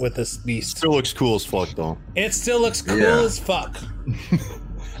 With this beast. Still looks cool as fuck, though. It still looks cool as fuck.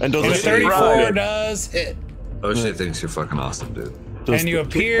 And does And it 34 does hit. Oh shit, thinks you're fucking awesome, dude. And you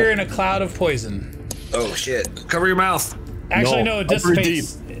appear in a cloud of poison. Oh shit. Cover your mouth. Actually, no, it I'm pretty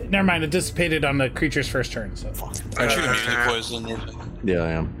dissipates. Never mind, it dissipated on the creature's first turn. So Aren't you immune to poison? or something? Yeah,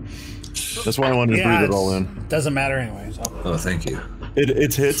 I am. That's why I wanted to breathe it all in. Doesn't matter anyway. So. Oh, thank you.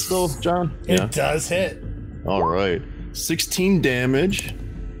 It's hits though, John. It does hit. All right. 16 damage.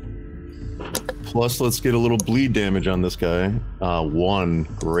 Plus, let's get a little bleed damage on this guy. 1.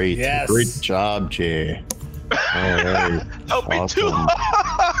 Great. Yes. Great job, Jay. All right. Don't be too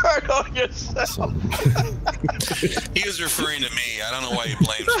hard on yourself. Awesome. He was referring to me. I don't know why he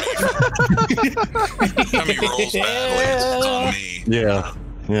blames me. How many rolls badly? It's on me. Yeah.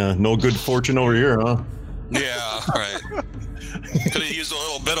 Yeah. No good fortune over here, huh? Yeah, right. Could have used a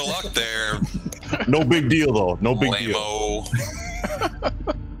little bit of luck there. No big deal, though. No big deal. Lame-o.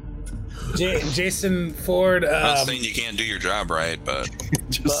 Jason Ford. I'm not saying you can't do your job right, but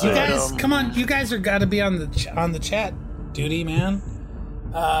Just You saying. guys, come on! You guys are got to be on the chat duty, man.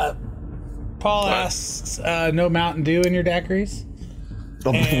 Paul asks, "No Mountain Dew in your daiquiris?"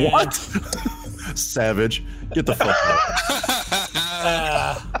 And- What? Savage. Get the fuck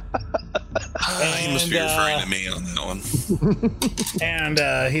out. he must be referring to me on that one.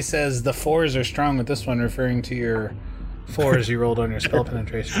 And he says the 4s are strong with this one, referring to your 4s you rolled on your spell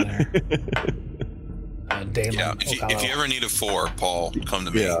penetration there. Damon, Yeah, if you ever need a 4, Paul, come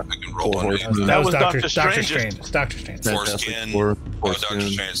to me. Yeah. I can roll Four one. horsemen. that was was Doctor Doctor Strange. It's Doctor Strange. Foreskin. Four Oh, Doctor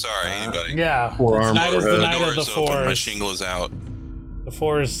skin. Strange. Sorry, anybody. Yeah, Forearm. tonight is the The night door of the is open. My 4s. shingle is out. The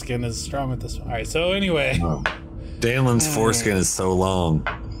 4's skin is strong with this one. All right, so anyway, Danlin's foreskin is so long.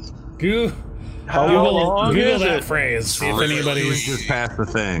 Google long is that it? phrase. See if Really? He's anybody's. just past the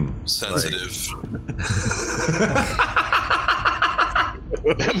thing. Sensitive.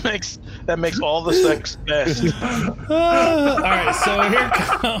 That makes all the sex best. All right, so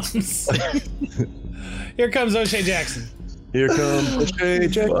here comes O'Shea Jackson. Here comes O'Shea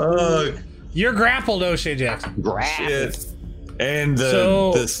Jackson. Fuck. You're grappled, O'Shea Jackson. Shit. And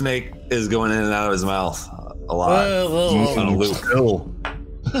So- the snake is going in and out of his mouth a lot. On a loop. Oh,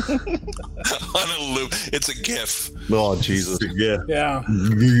 On a loop. It's a GIF. oh, Jesus. Yeah. Yeah.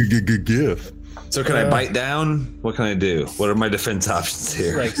 GIF. So can I bite down? What can I do? What are my defense options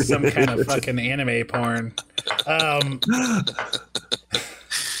here? Like some kind of fucking anime porn.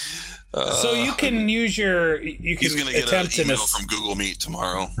 So you can use your. You He's can gonna get an attempt an. email from Google Meet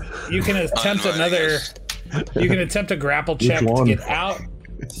tomorrow. You can attempt Unwriting another. us. You can attempt a grapple check to one? get out.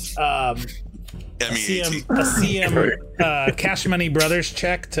 MEAT. A CM Cash Money Brothers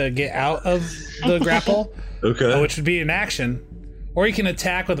check to get out of the grapple, Okay. which would be an action, or you can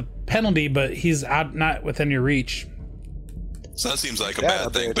attack with a penalty, but he's out, not within your reach. So that seems like a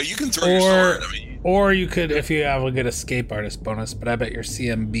bad thing. But you can throw your sword. I mean, Or you could, if you have a good escape artist bonus, but I bet your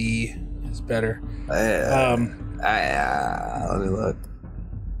CMB is better. Let me look.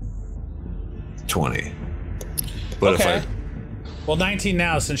 20. But Okay. if Well, 19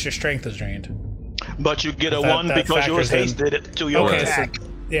 now since your strength is drained. But you get a That- 1 that because you were factors in. hasted to your Okay, attack. so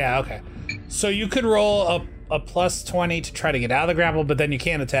yeah, okay. So you could roll a plus 20 to try to get out of the grapple, but then you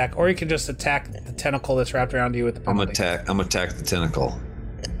can't attack, or you can just attack the tentacle that's wrapped around you with the I'm penalty. attack the tentacle.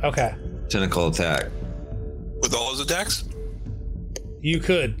 Okay, Tentacle attack. with all his attacks? you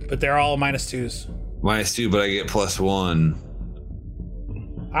could, but they're all -2s. -2, but I get +1.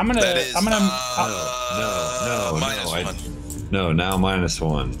 I'm gonna. That is. I'm gonna. No, -1. No, now -1. So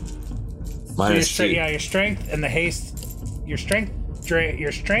 -2. your strength and the haste, your strength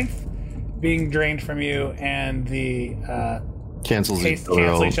being drained from you, and the Cancels haste each other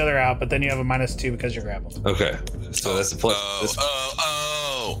cancel out. each other out. But then you have a -2 because you're grappled. Okay, so that's a plus. that's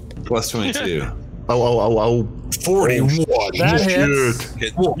Oh. plus 22. Oh. 41. That hits.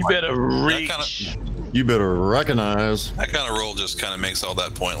 It, You better that reach. kinda, You better recognize. That kind of roll just kind of makes all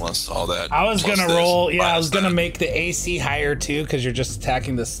that pointless. All that. I was plus gonna this, roll. Yeah, I minus was gonna that. make the AC higher too, because you're just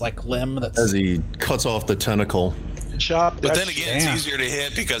attacking this like limb that's. As he cuts off the tentacle. Chop. But then again, Damn. it's easier to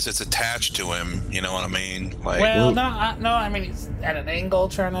hit because it's attached to him. You know what I mean? Like, Well, no. I mean, he's at an angle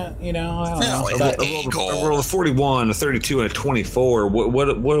trying to, I don't Yeah, know. like But I rolled a 41, a 32, and a 24.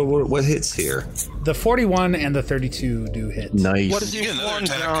 What hits here? the 41 and the 32 do hit. Nice. What is you he get another one,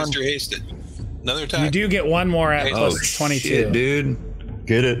 attack John? because you're hasted. Another attack. You do get one more at Oh, plus 22. Shit, dude.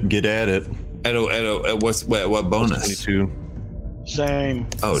 Get it. Get at it. At what bonus? 22. Same.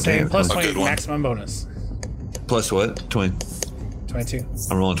 Oh, Same damn. plus A 20 good one. maximum bonus. Plus what? 20. 22.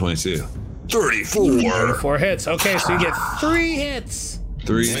 I'm rolling 22. 34. 4 hits. Okay, so you get 3 hits.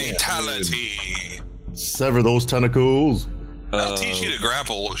 3. Fatality. Sever those tentacles. I'll teach you to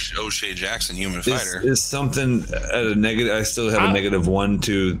grapple, O'Shea Jackson, human fighter. Is something at a negative? I still have a negative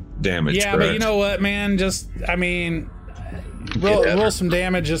 1-2 damage. Yeah, correct? but you know what, man? Roll some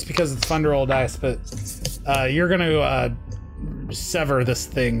damage just because it's fun to roll dice, but you're going to sever this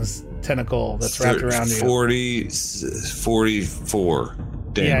thing's tentacle that's wrapped around you. 44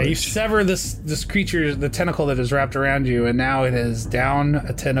 damage. Yeah, you sever this creature, the tentacle that is wrapped around you, and now it is down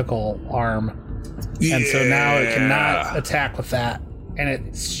a tentacle arm. And so now it cannot attack with that. And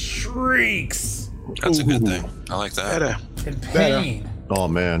it shrieks That's a good thing. I like that. Better. in pain. Oh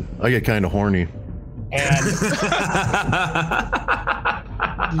man, I get kind of horny. And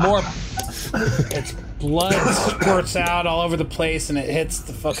more, its blood squirts out all over the place, and it hits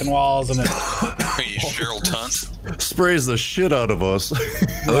the fucking walls, and it Are you Cheryl Tunt? Sprays the shit out of us.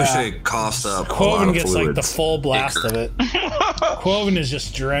 O'Shea coughs up a lot Quoven of gets like the fluids. full blast Acre. of it. Quoven is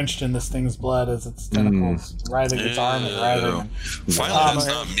just drenched in this thing's blood as its tentacles writhing its arm and writhing. Finally, that's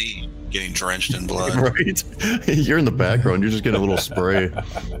not me getting drenched in blood. Right? You're in the background. You're just getting a little spray.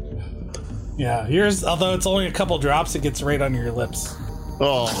 Yeah, yours, although it's only a couple drops, it gets right on your lips.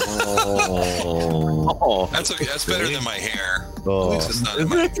 Oh. That's okay. That's better than my hair. At Oh. least it's not in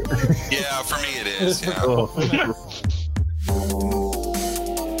my. Yeah, for me it is. Yeah. Oh.